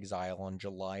into exile on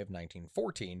July of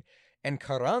 1914, and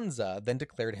Carranza then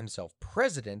declared himself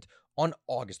president on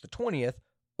August the 20th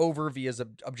over Villa's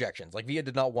objections. Like, Villa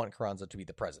did not want Carranza to be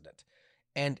the president.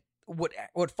 And what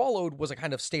followed was a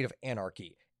kind of state of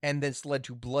anarchy. And this led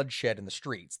to bloodshed in the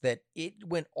streets, that it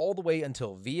went all the way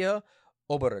until Villa,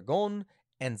 Obregón,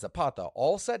 and Zapata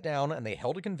all sat down and they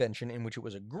held a convention in which it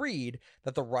was agreed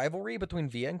that the rivalry between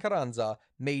Villa and Carranza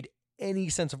made any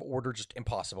sense of order just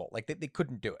impossible. Like, they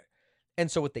couldn't do it. And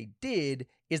so what they did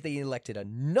is they elected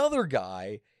another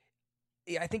guy.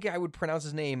 I think I would pronounce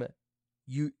his name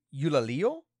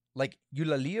Eulalio? Like,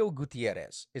 Eulalio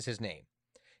Gutierrez is his name.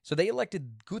 So they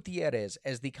elected Gutierrez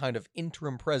as the kind of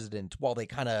interim president while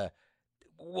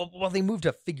they moved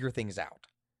to figure things out.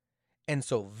 And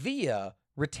so Villa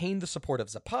retained the support of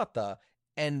Zapata,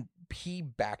 and he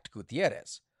backed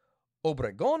Gutierrez.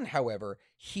 Obregón, however,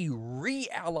 he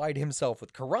re-allied himself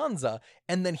with Carranza,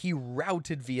 and then he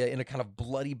routed Villa in a kind of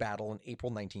bloody battle in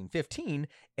April 1915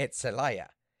 at Celaya.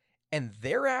 And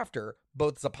thereafter,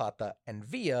 both Zapata and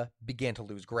Villa began to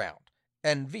lose ground.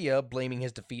 And Villa, blaming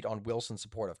his defeat on Wilson's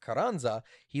support of Carranza,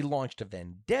 he launched a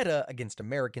vendetta against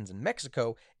Americans in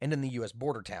Mexico and in the U.S.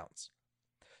 border towns.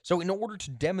 So in order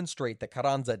to demonstrate that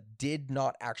Carranza did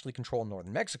not actually control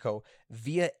northern Mexico,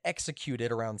 Villa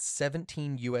executed around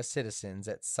 17 U.S. citizens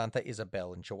at Santa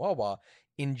Isabel in Chihuahua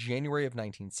in January of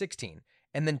 1916.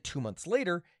 And then 2 months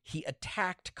later, he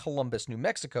attacked Columbus, New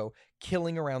Mexico,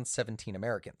 killing around 17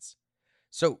 Americans.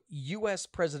 So U.S.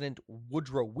 President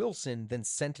Woodrow Wilson then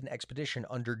sent an expedition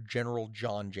under General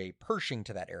John J. Pershing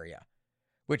to that area.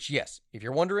 Which, yes, if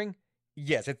you're wondering,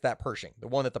 yes, it's that Pershing, the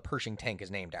one that the Pershing tank is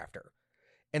named after.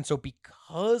 And so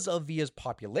because of Villa's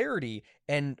popularity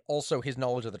and also his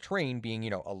knowledge of the terrain, being,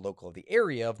 a local of the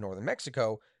area of northern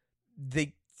Mexico,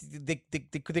 they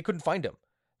couldn't find him.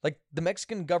 Like, the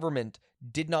Mexican government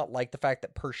did not like the fact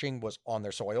that Pershing was on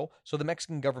their soil, so the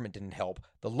Mexican government didn't help,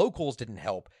 the locals didn't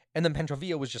help, and then Pancho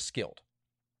Villa was just skilled.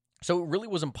 So it really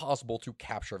was impossible to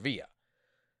capture Villa.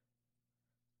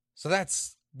 So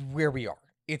that's where we are.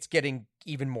 It's getting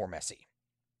even more messy.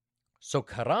 So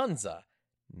Carranza,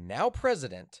 now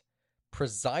president,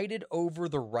 presided over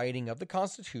the writing of the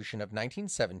Constitution of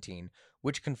 1917,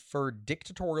 which conferred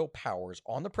dictatorial powers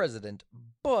on the president,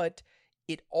 but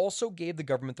it also gave the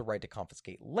government the right to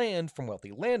confiscate land from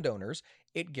wealthy landowners.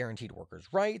 It guaranteed workers'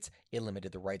 rights. It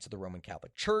limited the rights of the Roman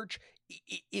Catholic Church.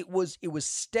 It was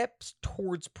steps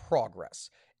towards progress.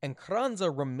 And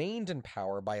Carranza remained in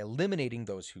power by eliminating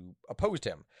those who opposed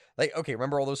him. Like, okay,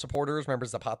 remember all those supporters? Remember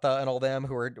Zapata and all them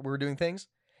who were doing things?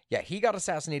 Yeah, he got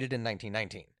assassinated in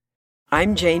 1919.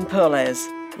 I'm Jane Perlez,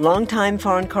 longtime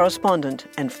foreign correspondent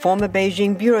and former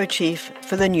Beijing bureau chief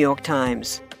for the New York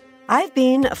Times. I've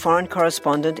been a foreign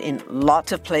correspondent in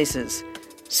lots of places: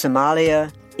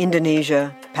 Somalia,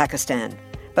 Indonesia, Pakistan,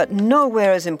 but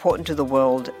nowhere as important to the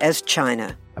world as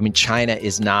China. I mean, China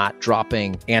is not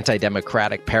dropping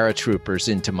anti-democratic paratroopers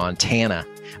into Montana.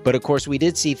 But of course, we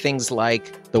did see things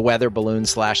like the weather balloon /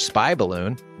 spy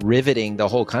balloon riveting the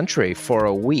whole country for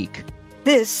a week.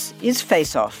 This is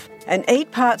Face Off, an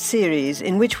 8-part series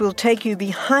in which we'll take you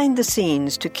behind the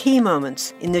scenes to key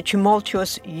moments in the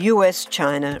tumultuous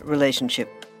U.S.-China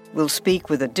relationship. We'll speak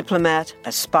with a diplomat,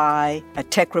 a spy, a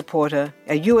tech reporter,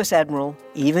 a U.S. admiral,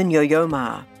 even Yo-Yo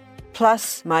Ma.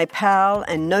 Plus, my pal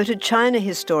and noted China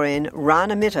historian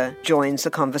Rana Mitter joins the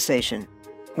conversation.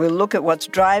 We'll look at what's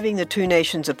driving the two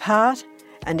nations apart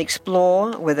and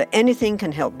explore whether anything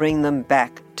can help bring them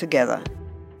back together.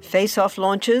 Face Off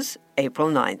launches April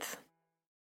 9th.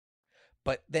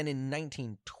 But then in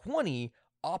 1920,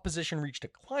 opposition reached a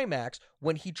climax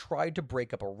when he tried to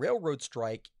break up a railroad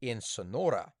strike in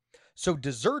Sonora. So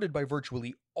deserted by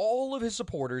virtually all of his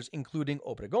supporters, including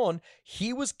Obregón,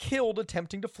 he was killed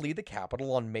attempting to flee the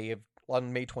capital on May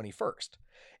 21st.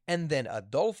 And then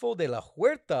Adolfo de la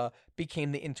Huerta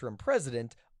became the interim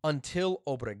president until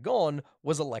Obregón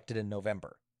was elected in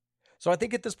November. So I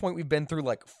think at this point we've been through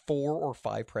like 4 or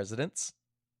 5 presidents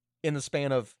in the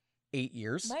span of 8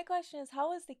 years. My question is,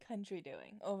 how is the country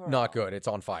doing overall? Not good. It's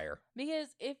on fire.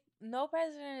 Because if no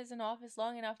president is in office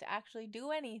long enough to actually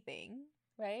do anything,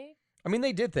 right? I mean,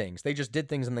 they did things. They just did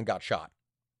things and then got shot.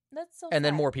 That's so And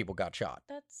then sad. more people got shot.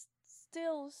 That's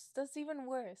even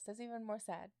worse. That's even more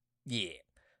sad. Yeah.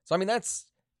 So, I mean,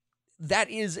 that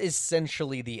is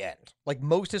essentially the end. Like,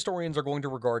 most historians are going to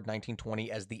regard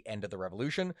 1920 as the end of the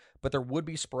revolution, but there would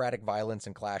be sporadic violence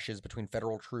and clashes between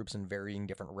federal troops and varying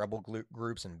different rebel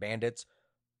groups and bandits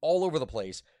all over the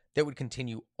place that would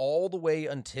continue all the way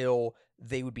until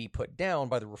they would be put down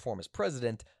by the reformist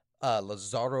president,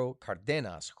 Lázaro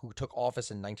Cárdenas, who took office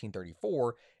in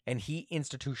 1934, and he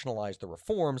institutionalized the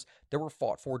reforms that were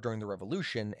fought for during the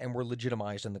revolution and were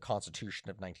legitimized in the Constitution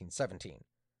of 1917.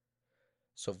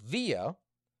 So Villa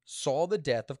saw the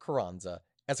death of Carranza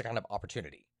as a kind of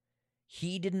opportunity.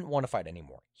 He didn't want to fight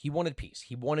anymore. He wanted peace.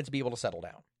 He wanted to be able to settle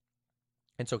down.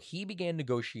 And so he began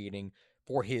negotiating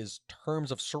for his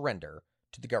terms of surrender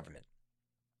to the government.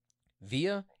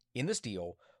 Villa, in this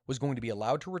deal, was going to be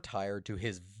allowed to retire to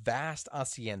his vast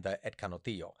hacienda at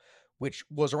Canotillo, which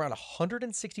was around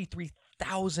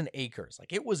 163,000 acres.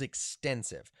 Like, it was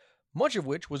extensive, much of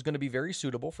which was going to be very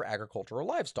suitable for agricultural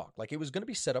livestock. Like, it was going to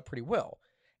be set up pretty well.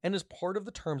 And as part of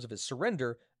the terms of his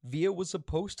surrender, Villa was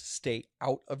supposed to stay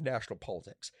out of national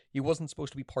politics. He wasn't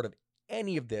supposed to be part of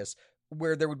any of this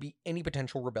where there would be any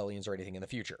potential rebellions or anything in the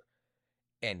future.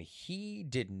 And he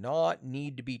did not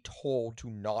need to be told to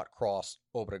not cross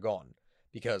Obregón,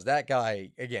 because that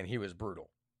guy, again, he was brutal.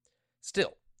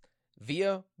 Still,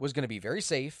 Villa was going to be very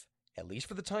safe, at least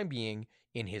for the time being,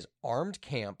 in his armed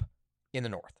camp in the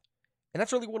north. And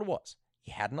that's really what it was.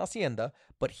 He had an hacienda,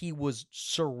 but he was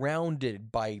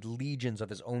surrounded by legions of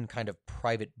his own kind of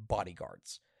private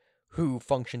bodyguards, who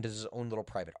functioned as his own little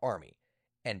private army.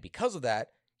 And because of that,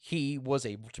 he was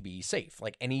able to be safe.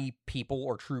 Like, any people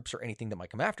or troops or anything that might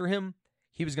come after him,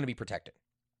 he was going to be protected.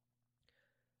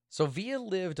 So Villa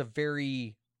lived a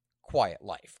very quiet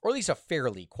life, or at least a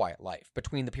fairly quiet life,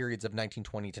 between the periods of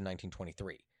 1920 to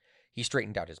 1923. He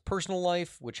straightened out his personal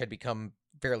life, which had become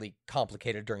fairly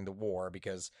complicated during the war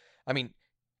because, I mean,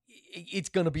 it's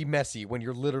going to be messy when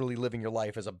you're literally living your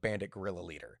life as a bandit guerrilla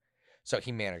leader. So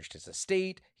he managed his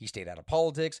estate, he stayed out of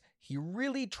politics, he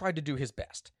really tried to do his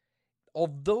best.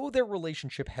 Although their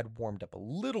relationship had warmed up a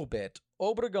little bit,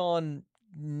 Obregon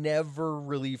never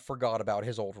really forgot about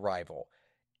his old rival.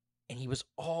 And he was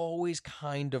always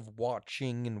kind of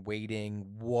watching and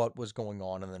waiting what was going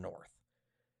on in the north.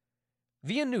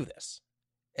 Villa knew this,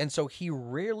 and so he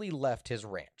rarely left his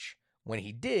ranch. When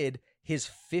he did, his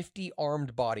 50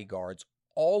 armed bodyguards,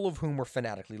 all of whom were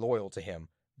fanatically loyal to him,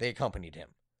 they accompanied him.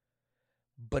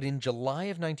 But in July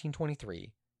of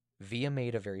 1923, Villa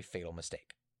made a very fatal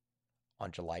mistake.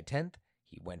 On July 10th,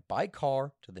 he went by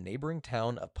car to the neighboring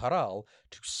town of Parral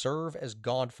to serve as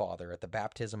godfather at the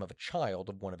baptism of a child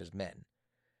of one of his men.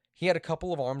 He had a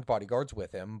couple of armed bodyguards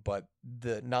with him, but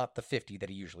not the 50 that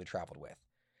he usually traveled with.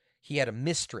 He had a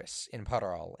mistress in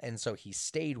Parral, and so he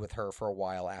stayed with her for a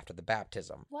while after the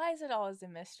baptism. Why is it always a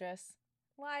mistress?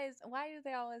 Why do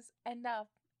they always end up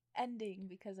ending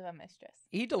because of a mistress?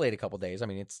 He delayed a couple days. I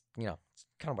mean, it's kind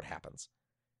of what happens.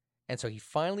 And so he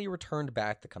finally returned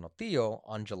back to Canotillo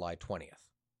on July 20th.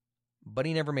 But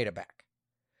he never made it back.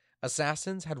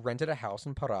 Assassins had rented a house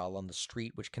in Parral on the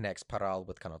street which connects Parral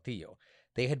with Canotillo.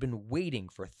 They had been waiting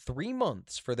for 3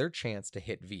 months for their chance to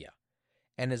hit Villa.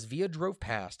 And as Villa drove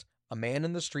past, a man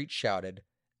in the street shouted,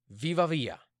 "Viva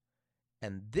Villa!"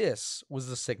 And this was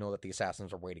the signal that the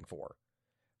assassins were waiting for.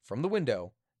 From the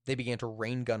window, they began to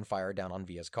rain gunfire down on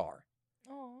Villa's car.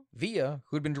 Oh. Villa,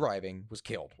 who had been driving, was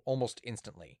killed almost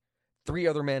instantly. 3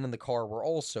 other men in the car were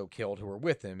also killed who were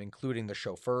with him, including the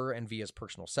chauffeur and Villa's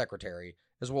personal secretary,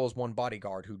 as well as one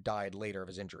bodyguard who died later of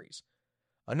his injuries.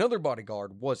 Another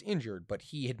bodyguard was injured, but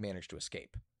he had managed to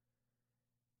escape.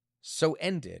 So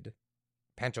ended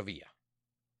Pancho Villa.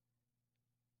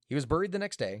 He was buried the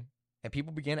next day, and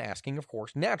people began asking, of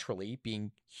course, naturally,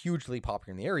 being hugely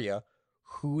popular in the area,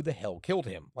 who the hell killed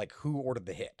him? Like, who ordered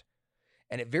the hit?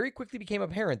 And it very quickly became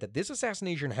apparent that this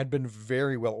assassination had been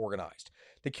very well organized.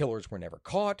 The killers were never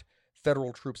caught.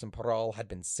 Federal troops in Parral had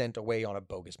been sent away on a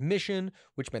bogus mission,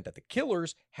 which meant that the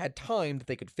killers had time that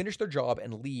they could finish their job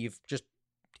and leave just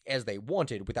as they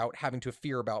wanted without having to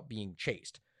fear about being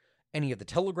chased. Any of the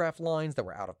telegraph lines that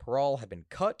were out of Parral had been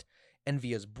cut, and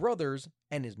Villa's brothers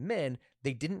and his men,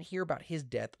 they didn't hear about his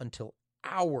death until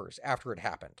hours after it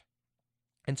happened.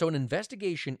 And so an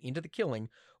investigation into the killing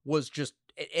was just,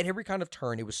 at every kind of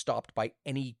turn, it was stopped by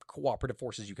any cooperative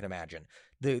forces you can imagine.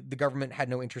 The government had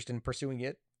no interest in pursuing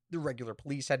it. The regular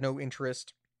police had no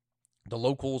interest. The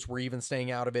locals were even staying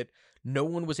out of it. No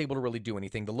one was able to really do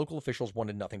anything. The local officials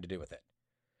wanted nothing to do with it.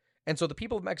 And so the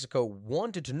people of Mexico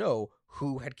wanted to know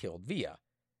who had killed Villa.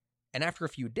 And after a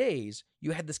few days,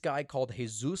 you had this guy called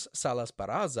Jesus Salas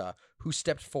Barraza who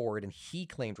stepped forward and he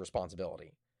claimed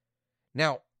responsibility.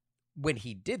 Now, when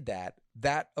he did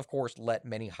that, of course, let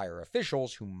many higher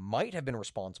officials who might have been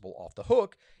responsible off the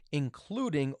hook,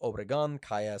 including Obregon,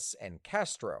 Calles, and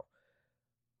Castro.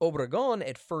 Obregon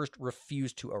at first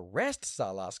refused to arrest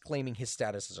Salas, claiming his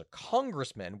status as a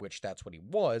congressman, which that's what he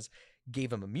was,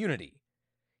 gave him immunity.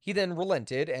 He then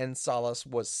relented, and Salas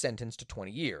was sentenced to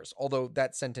 20 years, although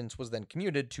that sentence was then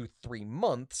commuted to 3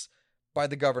 months by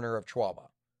the governor of Chihuahua.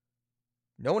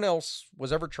 No one else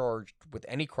was ever charged with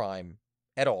any crime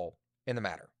at all in the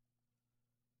matter.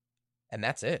 And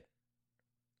that's it.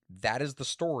 That is the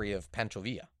story of Pancho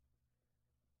Villa.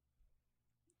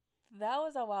 That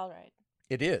was a wild ride.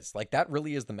 It is. Like, that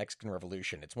really is the Mexican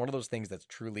Revolution. It's one of those things that's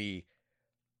truly...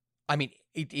 I mean,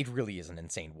 it really is an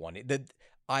insane one.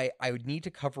 I would need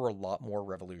to cover a lot more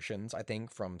revolutions, I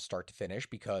think, from start to finish,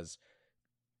 because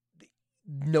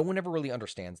no one ever really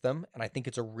understands them, and I think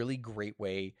it's a really great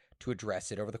way to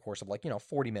address it over the course of,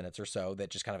 40 minutes or so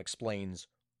that just kind of explains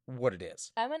what it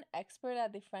is. I'm an expert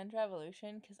at the French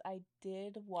Revolution because I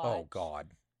did watch... Oh,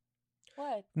 God.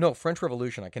 What? No, French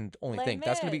Revolution, I can only Les think.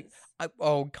 That's going to be... Mis.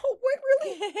 Wait,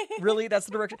 really? Really? That's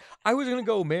the direction? I was going to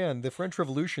go, man, the French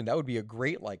Revolution, that would be a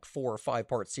great, 4 or 5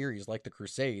 part series like the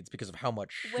Crusades because of how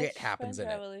much shit Which happens French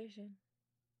in it. Revolution?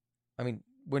 I mean,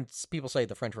 when people say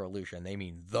the French Revolution, they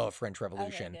mean the French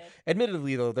Revolution. Okay,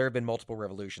 Admittedly, though, there have been multiple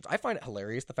revolutions. I find it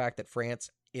hilarious the fact that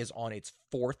France is on its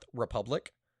 4th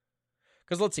republic.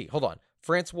 Because let's see, hold on.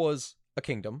 France was a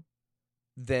kingdom,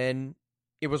 then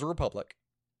it was a republic,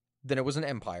 then it was an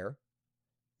empire,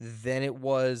 then it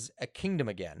was a kingdom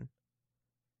again,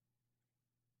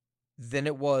 then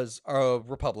it was a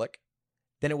republic,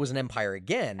 then it was an empire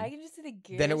again, I can just see the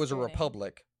gears then it was a turning.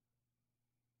 republic,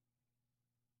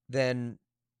 then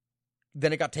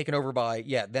it got taken over by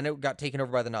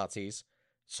the Nazis,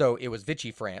 so it was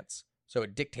Vichy France, so a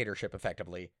dictatorship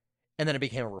effectively, and then it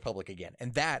became a republic again.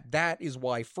 And that is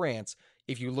why France,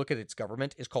 if you look at its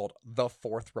government, is called the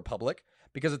Fourth Republic,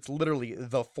 because it's literally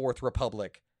the Fourth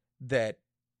Republic that...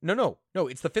 No,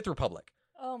 it's the Fifth Republic.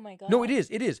 Oh my god. No, it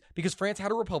is, because France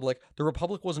had a republic. The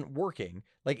republic wasn't working.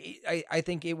 Like, I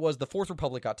think it was the Fourth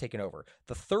Republic got taken over.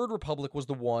 The Third Republic was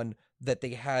the one that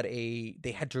they had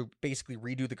to basically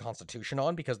redo the constitution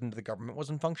on, because the government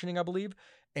wasn't functioning, I believe.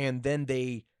 And then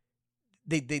they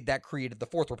that created the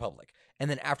Fourth Republic. And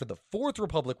then after the Fourth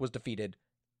Republic was defeated,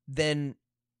 then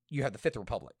you had the Fifth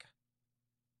Republic.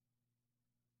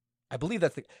 I believe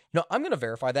that's the... No, I'm going to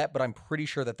verify that, but I'm pretty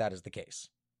sure that is the case.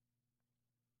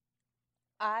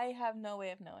 I have no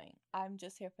way of knowing. I'm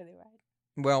just here for the ride.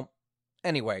 Well,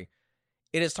 anyway,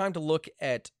 it is time to look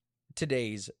at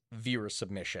today's viewer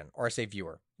submission. Or I say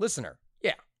viewer. Listener.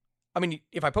 Yeah. I mean,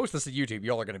 if I post this to YouTube,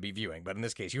 y'all are going to be viewing. But in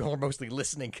this case, you all are mostly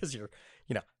listening because you're,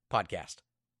 podcast.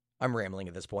 I'm rambling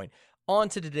at this point. On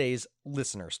to today's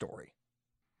listener story.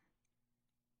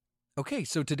 Okay,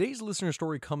 so today's listener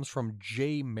story comes from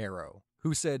Jay Marrow,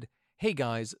 who said, "Hey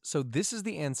guys, so this is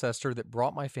the ancestor that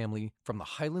brought my family from the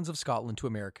Highlands of Scotland to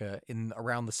America in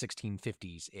around the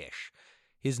 1650s-ish.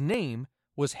 His name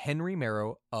was Henry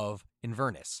Marrow of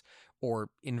Inverness, or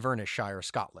Inverness-shire,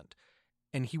 Scotland.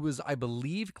 And he was, I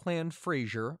believe, Clan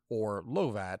Fraser or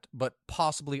Lovat, but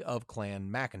possibly of Clan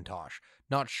Macintosh.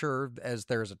 Not sure, as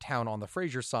there's a town on the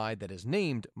Fraser side that is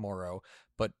named Morrow,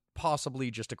 but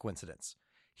possibly just a coincidence.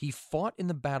 He fought in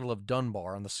the Battle of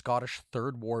Dunbar on the Scottish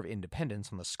Third War of Independence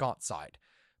on the Scots side.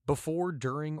 Before,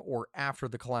 during, or after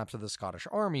the collapse of the Scottish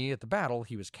army at the battle,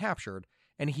 he was captured,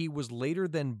 and he later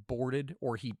boarded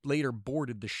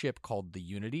the ship called the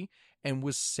Unity, and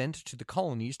was sent to the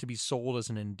colonies to be sold as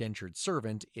an indentured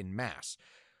servant in Mass.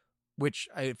 Which,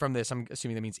 from this, I'm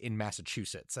assuming that means in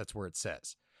Massachusetts. That's where it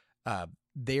says.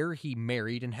 There he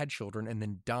married and had children and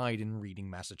then died in Reading,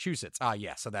 Massachusetts.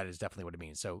 Yeah, so that is definitely what it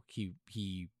means. So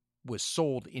he was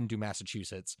sold into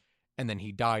Massachusetts, and then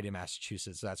he died in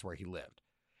Massachusetts. So that's where he lived.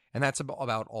 And that's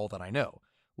about all that I know.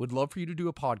 Would love for you to do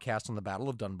a podcast on the Battle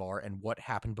of Dunbar and what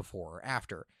happened before or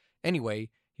after. Anyway,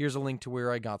 here's a link to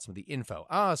where I got some of the info.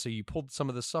 So you pulled some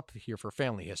of this up here for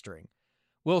family history.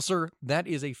 Well, sir, that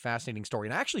is a fascinating story.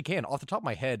 And I actually can, off the top of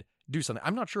my head, do something.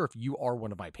 I'm not sure if you are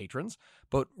one of my patrons,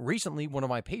 but recently one of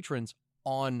my patrons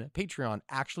on Patreon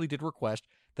actually did request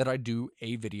that I do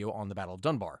a video on the Battle of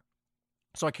Dunbar.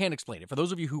 So I can explain it. For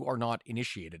those of you who are not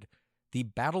initiated, the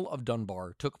Battle of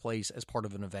Dunbar took place as part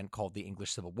of an event called the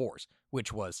English Civil Wars,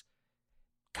 which was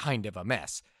kind of a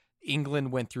mess.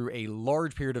 England went through a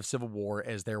large period of civil war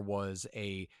as there was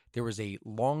a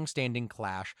long-standing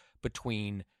clash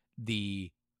between the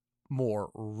more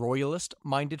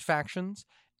royalist-minded factions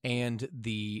and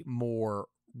the more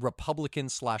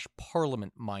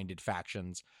Republican/Parliament-minded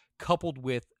factions, coupled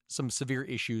with some severe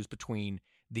issues between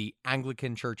the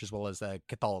Anglican Church as well as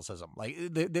Catholicism. Like,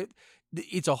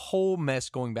 it's a whole mess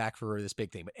going back for this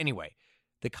big thing. But anyway,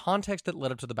 the context that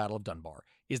led up to the Battle of Dunbar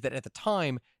is that at the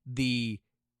time,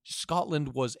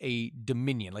 Scotland was a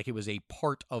dominion, like it was a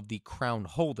part of the crown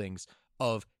holdings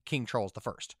of King Charles I,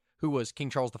 who was King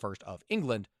Charles I of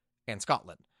England and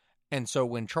Scotland. And so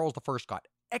when Charles I got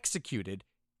executed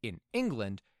in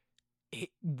England,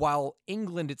 while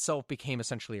England itself became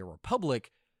essentially a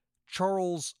republic,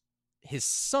 his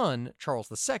son,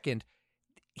 Charles II,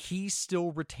 he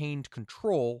still retained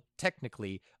control,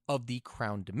 technically, of the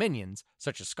crown dominions,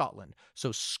 such as Scotland.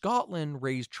 So Scotland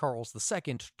raised Charles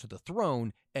II to the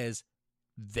throne as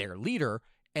their leader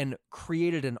and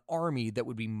created an army that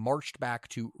would be marched back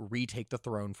to retake the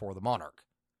throne for the monarch.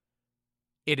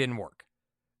 It didn't work.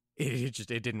 It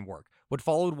didn't work. What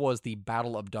followed was the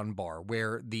Battle of Dunbar,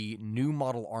 where the new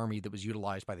model army that was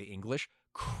utilized by the English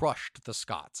crushed the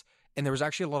Scots. And there was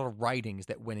actually a lot of writings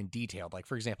that went in detail. Like,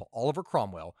 for example, Oliver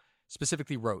Cromwell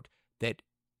specifically wrote that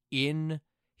in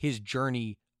his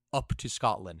journey up to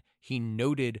Scotland, he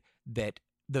noted that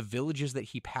the villages that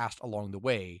he passed along the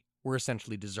way were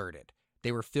essentially deserted.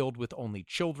 They were filled with only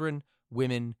children,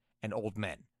 women, and old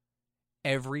men.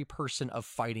 Every person of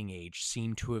fighting age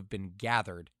seemed to have been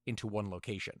gathered into one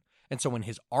location. And so when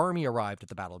his army arrived at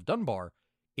the Battle of Dunbar,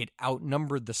 it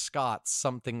outnumbered the Scots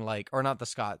something like, or not the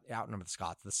Scots outnumbered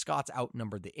the Scots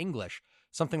outnumbered the English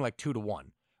something like 2-1,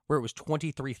 where it was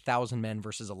 23,000 men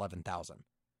versus 11,000.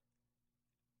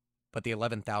 But the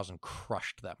 11,000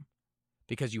 crushed them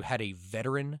because you had a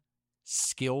veteran,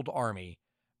 skilled army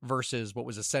versus what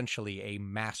was essentially a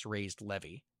mass-raised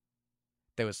levy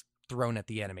that was thrown at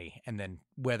the enemy, and then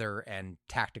weather and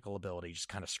tactical ability just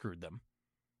kind of screwed them.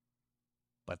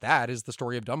 But that is the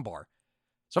story of Dunbar.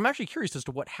 So I'm actually curious as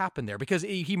to what happened there, because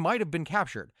he might have been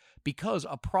captured, because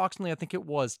approximately, I think it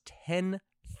was 10,000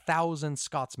 1,000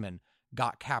 Scotsmen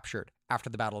got captured after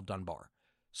the Battle of Dunbar.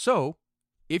 So,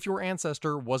 if your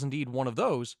ancestor was indeed one of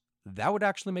those, that would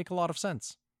actually make a lot of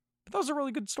sense. But that was a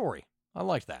really good story. I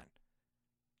liked that.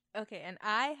 Okay, and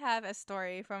I have a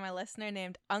story from a listener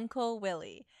named Uncle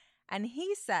Willie. And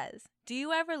he says, do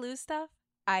you ever lose stuff?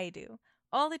 I do.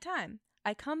 All the time.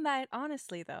 I come by it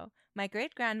honestly, though. My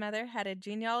great-grandmother had a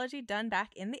genealogy done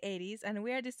back in the 80s, and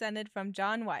we are descended from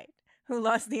John White, who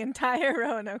lost the entire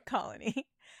Roanoke colony.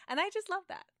 And I just love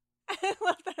that. I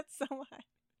love that so much.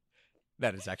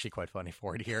 That is actually quite funny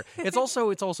for it here. It's also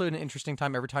an interesting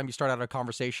time every time you start out a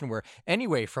conversation where,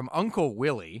 anyway, from Uncle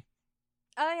Willie.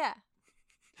 Oh, yeah.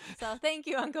 So thank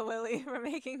you, Uncle Willie, for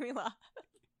making me laugh.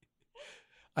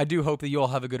 I do hope that you all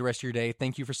have a good rest of your day.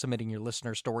 Thank you for submitting your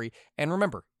listener story. And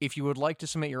remember, if you would like to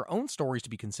submit your own stories to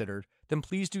be considered, then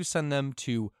please do send them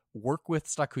to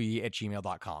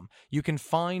workwithstakuyi@gmail.com. You can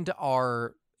find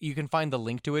the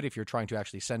link to it if you're trying to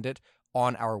actually send it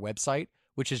on our website,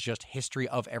 which is just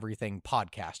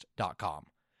historyofeverythingpodcast.com.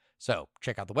 So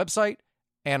check out the website,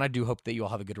 and I do hope that you all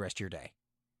have a good rest of your day.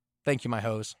 Thank you, my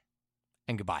hoes,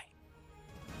 and goodbye.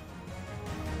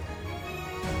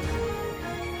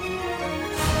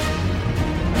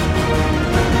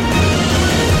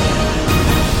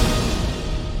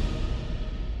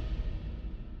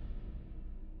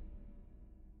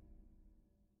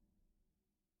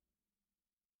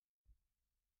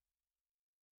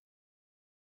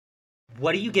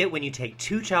 What do you get when you take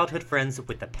two childhood friends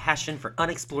with a passion for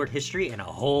unexplored history and a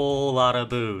whole lot of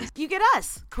booze? You get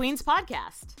us, Queen's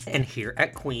Podcast. And here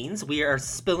at Queen's, we are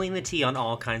spilling the tea on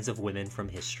all kinds of women from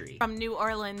history. From New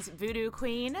Orleans voodoo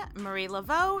queen, Marie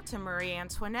Laveau, to Marie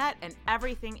Antoinette, and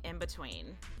everything in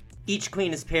between. Each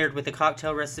queen is paired with a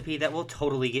cocktail recipe that will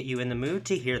totally get you in the mood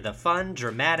to hear the fun,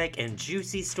 dramatic, and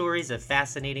juicy stories of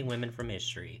fascinating women from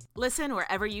history. Listen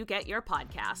wherever you get your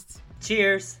podcasts.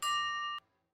 Cheers!